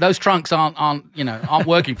can't, those trunks aren't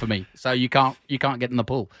working for me, so you can't get in the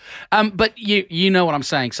pool. But you know what I'm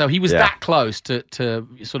saying. So he was that close to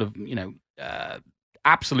sort of,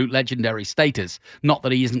 absolute legendary status. Not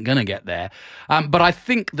that he isn't going to get there. But I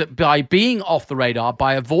think that by being off the radar,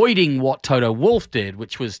 by avoiding what Toto Wolff did,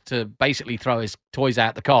 which was to basically throw his toys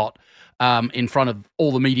out the cot in front of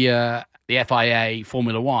all the media, the FIA,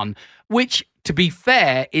 Formula One, which, to be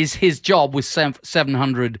fair, is his job with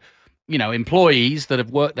 700, employees that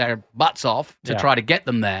have worked their butts off to try to get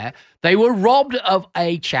them there. They were robbed of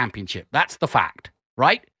a championship. That's the fact,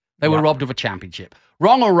 right? They were robbed of a championship.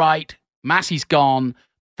 Wrong or right, Massey's gone.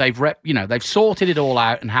 They've sorted it all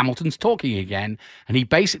out, and Hamilton's talking again. And he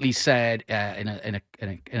basically said in a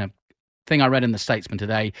thing I read in the Statesman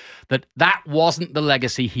today that wasn't the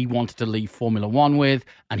legacy he wanted to leave Formula One with,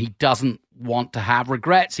 and he doesn't want to have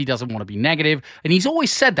regrets. He doesn't want to be negative, and he's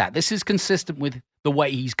always said that. This is consistent with the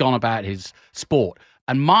way he's gone about his sport.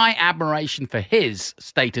 And my admiration for his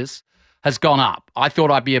status has gone up. I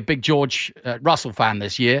thought I'd be a big George Russell fan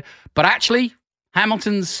this year, but actually,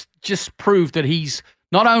 Hamilton's just proved that he's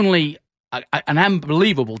not only an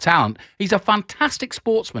unbelievable talent, he's a fantastic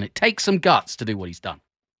sportsman. It takes some guts to do what he's done.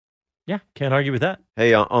 Yeah, can't argue with that.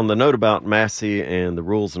 Hey, on the note about Massey and the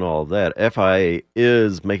rules and all of that, FIA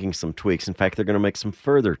is making some tweaks. In fact, they're going to make some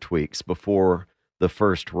further tweaks before the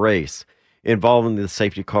first race involving the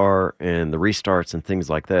safety car and the restarts and things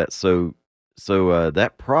like that. So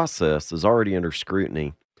that process is already under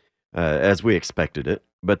scrutiny, as we expected it.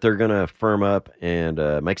 But they're going to firm up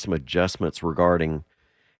and make some adjustments regarding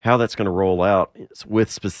how that's going to roll out, with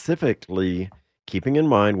specifically keeping in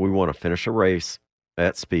mind we want to finish a race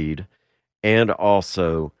at speed, and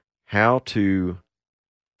also how to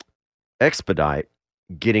expedite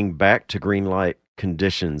getting back to green light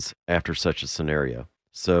conditions after such a scenario.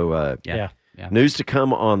 So, news to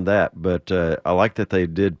come on that, but I like that they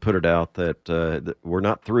did put it out that we're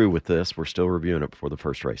not through with this. We're still reviewing it before the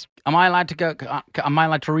first race. Am I allowed to go? Am I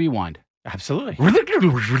allowed to rewind? Absolutely. Andretti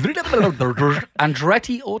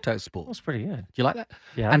Autosport. That's pretty good. Do you like that?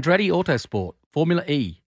 Yeah. Andretti Autosport, Formula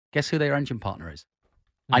E. Guess who their engine partner is?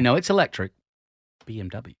 I know it's electric.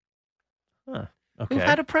 BMW. Huh. Okay. Who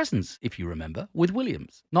had a presence, if you remember, with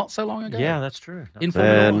Williams not so long ago. Yeah, that's true. In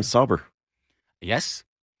Formula 1. Sauber. Yes.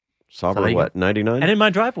 Sauber, what, 99? And in my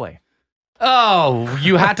driveway. Oh,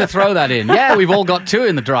 you had to throw that in. Yeah, we've all got two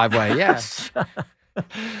in the driveway. Yes.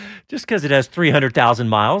 Just because it has 300,000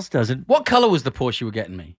 miles doesn't. What color was the Porsche you were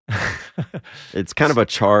getting me? It's kind of a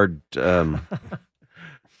charred.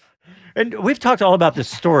 And we've talked all about this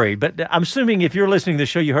story, but I'm assuming if you're listening to the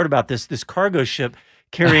show, you heard about this cargo ship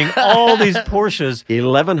carrying all these Porsches.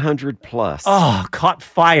 1,100 plus. Oh, caught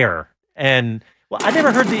fire. And well, I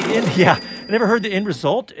never heard the end. Yeah, I never heard the end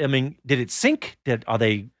result. I mean, did it sink? Are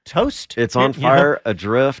they toast? It's on fire,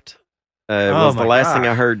 adrift. Was the last thing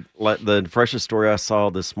I heard, the freshest story I saw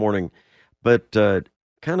this morning. But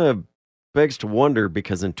kind of begs to wonder,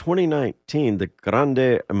 because in 2019, the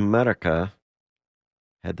Grande America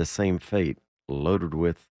had the same fate, loaded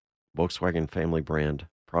with Volkswagen family brand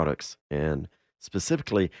products, and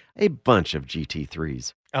specifically a bunch of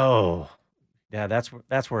GT3s. Oh, yeah, that's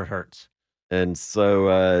where it hurts. And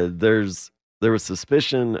so there was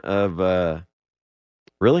suspicion of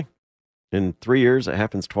really, in 3 years it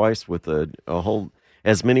happens twice with a whole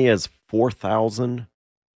as many as 4,000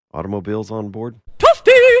 automobiles on board.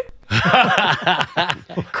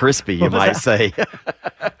 Crispy, you might say.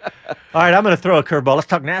 All right, I'm going to throw a curveball. Let's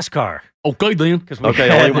talk NASCAR. Okay,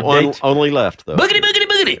 then. Only left, though. Boogity, boogity,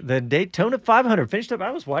 boogity. The Daytona 500 finished up.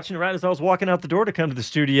 I was watching it right as I was walking out the door to come to the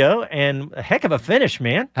studio, and a heck of a finish,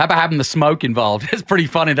 man. How about having the smoke involved? It's pretty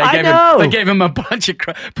funny. They gave him a bunch of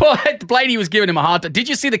crap. Poor Blaney was giving him a hard time. Did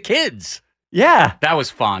you see the kids? Yeah. That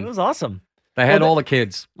was fun. It was awesome. They had all the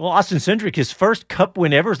kids. Well, Austin Cindric, his first Cup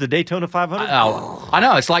win ever is the Daytona 500. I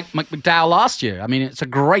know. It's like McDowell last year. I mean, it's a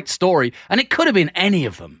great story, and it could have been any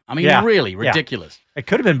of them. I mean, really ridiculous. It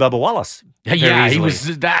could have been Bubba Wallace. Yeah, he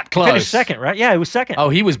was that close. He finished second, right? Yeah, he was second. Oh,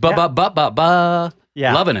 he was loving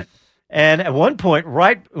it. And at one point,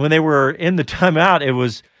 right when they were in the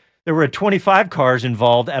timeout, there were 25 cars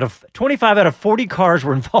involved. 25 out of 40 cars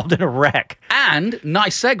were involved in a wreck. And,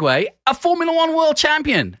 nice segue, a Formula One world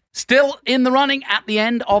champion. Still in the running at the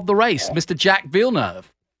end of the race, Mr. Jack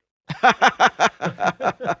Villeneuve.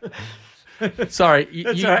 Sorry,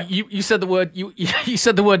 you said the word you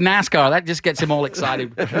said the word NASCAR. That just gets him all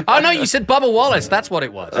excited. Oh no, you said Bubba Wallace. That's what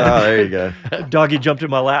it was. Oh, there you go. Doggy jumped in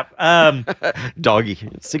my lap. Doggy,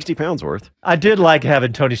 60 pounds worth. I did like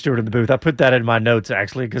having Tony Stewart in the booth. I put that in my notes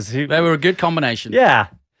actually because they were a good combination. Yeah,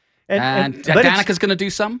 and Danica's going to do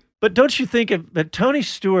some. But don't you think that Tony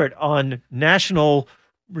Stewart on national,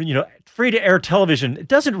 free to air television, it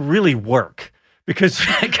doesn't really work. Because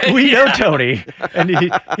we know Tony, and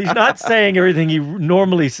he's not saying everything he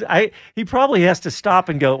normally says. He probably has to stop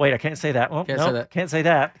and go, wait, I can't say that. Well, can't say that. Can't say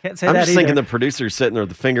that. Can't say that I'm just thinking the producer's sitting there with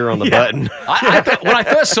the finger on the button. I thought, when I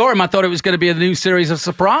first saw him, I thought it was going to be a new series of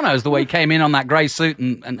Sopranos, the way he came in on that grey suit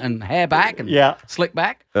and hair back and slick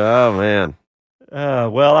back. Oh, man.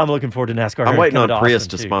 Well, I'm looking forward to NASCAR. I'm waiting on Prius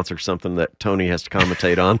to sponsor something that Tony has to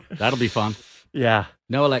commentate on. That'll be fun. Yeah.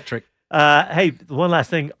 No electric. Hey, one last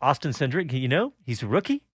thing. Austin Cindric, he's a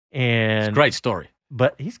rookie. And it's a great story.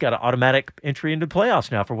 But he's got an automatic entry into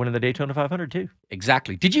playoffs now for winning the Daytona 500, too.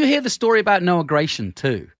 Exactly. Did you hear the story about Noah Gragson,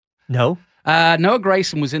 too? No. Noah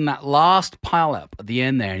Gragson was in that last pileup at the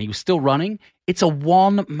end there, and he was still running. It's a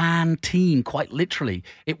one-man team, quite literally.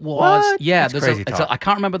 It was. What? Yeah. That's crazy talk. I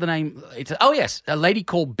can't remember the name. A lady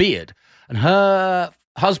called Beard, and her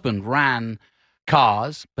husband ran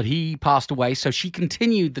cars, but he passed away. So she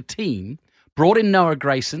continued the team, brought in Noah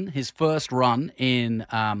Gragson, his first run in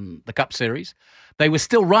the Cup Series. They were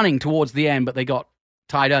still running towards the end, but they got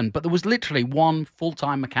tied in. But there was literally one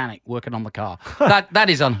full-time mechanic working on the car. That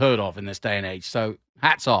is unheard of in this day and age. So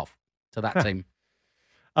hats off to that team.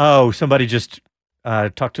 Oh, somebody just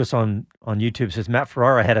talked to us on YouTube. Says Matt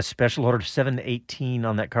Ferrara had a special order 718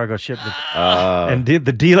 on that cargo ship, and the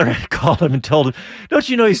dealer had called him and told him, "Don't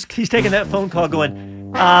you know he's taking that phone call,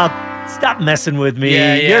 going, stop messing with me.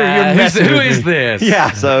 Yeah. You're messing Who with is me." this?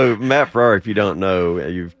 Yeah. So Matt Ferrara, if you don't know,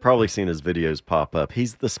 you've probably seen his videos pop up.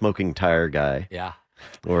 He's the smoking tire guy. Yeah.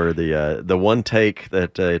 Or the one take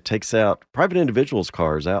that takes out private individuals'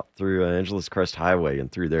 cars out through Angeles Crest Highway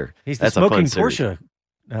and through there. He's the smoking Porsche.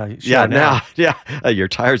 Your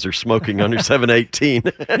tires are smoking on your 718.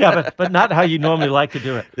 Yeah, but not how you normally like to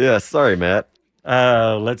do it. Yeah, sorry, Matt.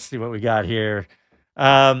 Let's see what we got here.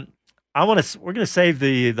 We're going to save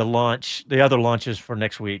the other launches for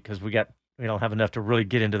next week because we don't have enough to really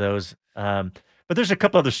get into those. But there's a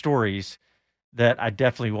couple other stories that I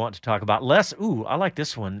definitely want to talk about. I like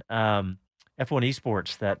this one. F1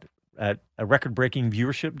 Esports, that a record-breaking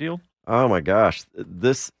viewership deal. Oh my gosh,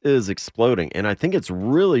 this is exploding. And I think it's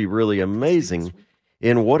really, really amazing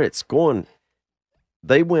in what it's going.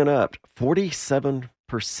 They went up 47%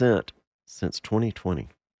 since 2020.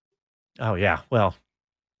 Oh, yeah. Well,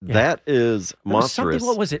 that is monstrous.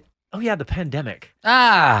 What was it? Oh, yeah, the pandemic.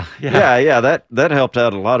 Yeah. That helped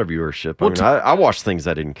out a lot of viewership. I watched things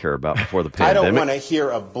I didn't care about before the pandemic. I don't want to hear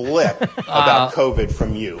a blip about COVID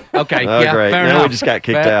from you. Okay, great. Fair now enough. we just got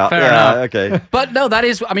kicked out. Fair enough. Okay. But no, that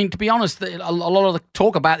is, to be honest, a lot of the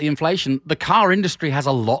talk about the inflation, the car industry has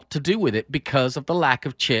a lot to do with it because of the lack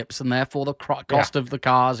of chips and therefore the cost of the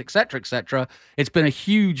cars, et cetera, et cetera. It's been a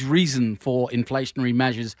huge reason for inflationary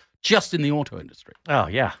measures just in the auto industry. Oh,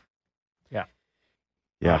 yeah.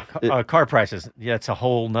 Yeah. Car prices. Yeah, it's a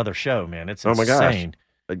whole nother show, man. It's insane.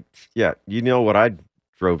 Oh, my gosh. Yeah. You know what? I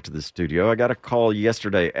drove to the studio. I got a call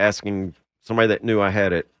yesterday asking somebody that knew I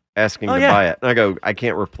had it, asking to buy it. And I go, I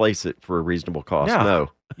can't replace it for a reasonable cost.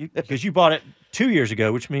 No. Because you bought it 2 years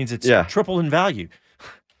ago, which means it's triple in value.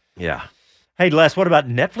 Yeah. Hey, Les, what about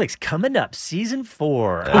Netflix coming up, season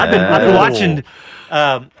 4? I've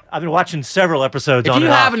been watching several episodes. If you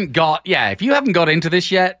haven't got into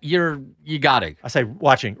this yet, you got to. I say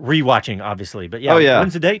rewatching, obviously, but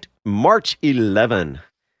when's the date? March 11.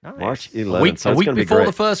 Nice. March A 11. week, So a it's week gonna be before great.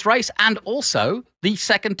 the first race, and also the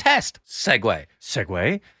second test.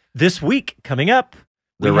 Segue. This week coming up.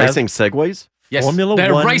 They're racing Segways? Yes, Formula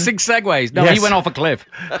they're 1. racing Segways. No, he went off a cliff.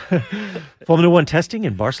 Formula 1 testing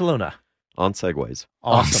in Barcelona. On Segways.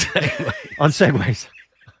 Awesome. On Segways.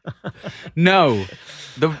 No.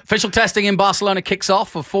 The official testing in Barcelona kicks off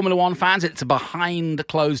for Formula 1 fans. It's behind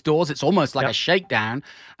closed doors. It's almost like a shakedown.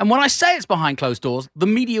 And when I say it's behind closed doors, the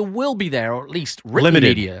media will be there, or at least written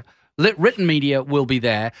media. Written media will be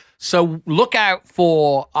there. So look out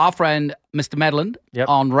for our friend Mr. Medland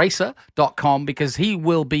on racer.com because he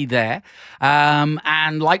will be there.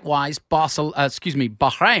 And likewise,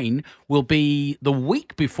 Bahrain will be the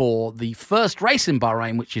week before the first race in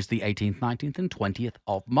Bahrain, which is the 18th, 19th, and 20th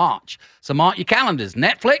of March. So mark your calendars.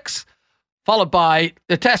 Netflix, followed by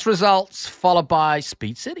the test results, followed by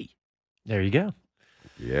Speed City. There you go.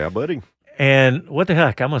 Yeah, buddy. And what the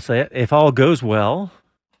heck, I'm going to say it. If all goes well,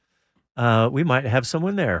 we might have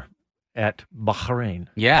someone there at Bahrain.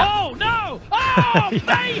 Yeah. Oh, no! Oh,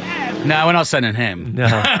 mayhem! No, we're not sending him. No.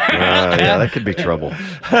 That could be trouble.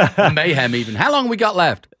 Mayhem even. How long we got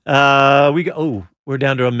left? We're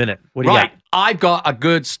down to a minute. What do you got? I've got a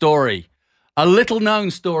good story. A little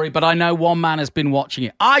known story, but I know one man has been watching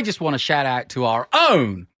it. I just want to shout out to our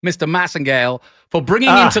own Mr. Massengale for bringing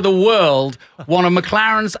into the world one of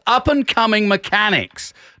McLaren's up-and-coming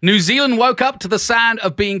mechanics. New Zealand woke up to the sound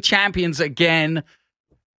of being champions again.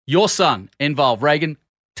 Your son involved. Reagan,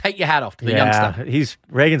 take your hat off to the youngster. He's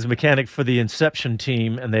Reagan's mechanic for the Inception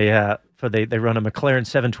team, and they run a McLaren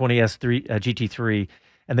 720S GT3,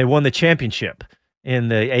 and they won the championship in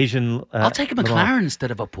the Asian. I'll take a McLaren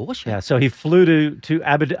instead of a Porsche. Yeah, so he flew to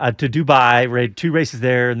Dubai, raced 2 races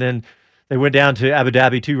there, and then they went down to Abu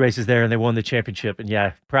Dhabi, 2 races there, and they won the championship.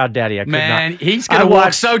 And proud daddy. He's going to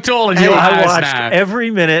walk so tall in your house I watched now.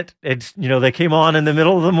 every minute. It's they came on in the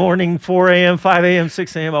middle of the morning, 4 a.m., 5 a.m.,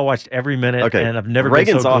 6 a.m. I watched every minute, and I've never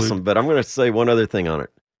Reagan's been so glued. awesome, but I'm going to say one other thing on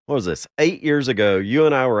it. What was this? 8 years ago, you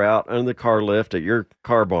and I were out under the car lift at your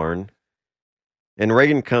car barn, and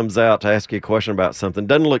Reagan comes out to ask you a question about something,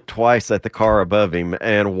 doesn't look twice at the car above him,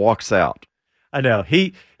 and walks out. I know.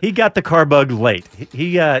 He got the car bug late.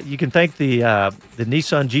 He you can thank the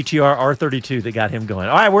Nissan GTR R32 that got him going.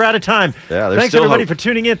 All right, we're out of time. Yeah, thanks everybody for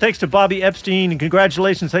tuning in. Thanks to Bobby Epstein and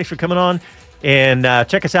congratulations. Thanks for coming on. And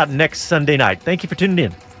check us out next Sunday night. Thank you for tuning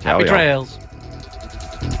in. Happy trails.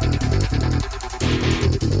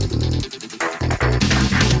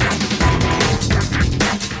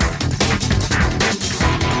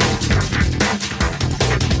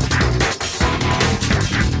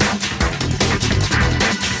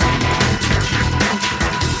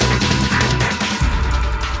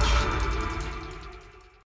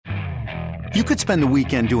 You could spend the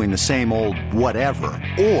weekend doing the same old whatever,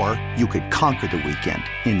 or you could conquer the weekend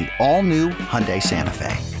in the all-new Hyundai Santa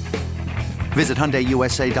Fe. Visit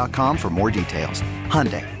HyundaiUSA.com for more details.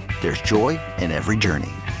 Hyundai, there's joy in every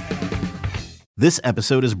journey. This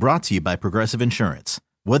episode is brought to you by Progressive Insurance.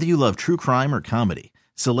 Whether you love true crime or comedy,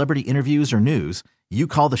 celebrity interviews or news, you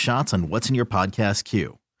call the shots on what's in your podcast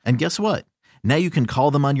queue. And guess what? Now you can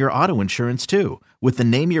call them on your auto insurance too with the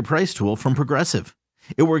Name Your Price tool from Progressive.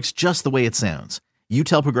 It works just the way it sounds. You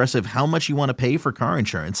tell Progressive how much you want to pay for car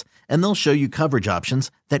insurance, and they'll show you coverage options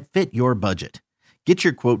that fit your budget. Get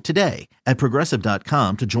your quote today at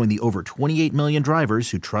Progressive.com to join the over 28 million drivers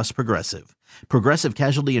who trust Progressive. Progressive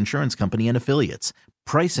Casualty Insurance Company and Affiliates.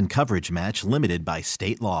 Price and coverage match limited by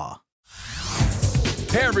state law.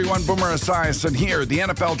 Hey everyone, Boomer Esiason here. The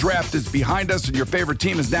NFL Draft is behind us and your favorite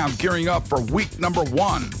team is now gearing up for week number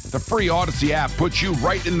 1. The free Odyssey app puts you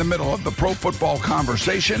right in the middle of the pro football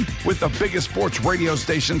conversation with the biggest sports radio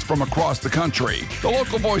stations from across the country. The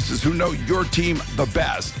local voices who know your team the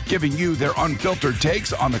best, giving you their unfiltered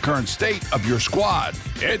takes on the current state of your squad.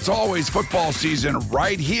 It's always football season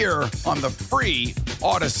right here on the free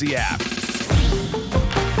Odyssey app.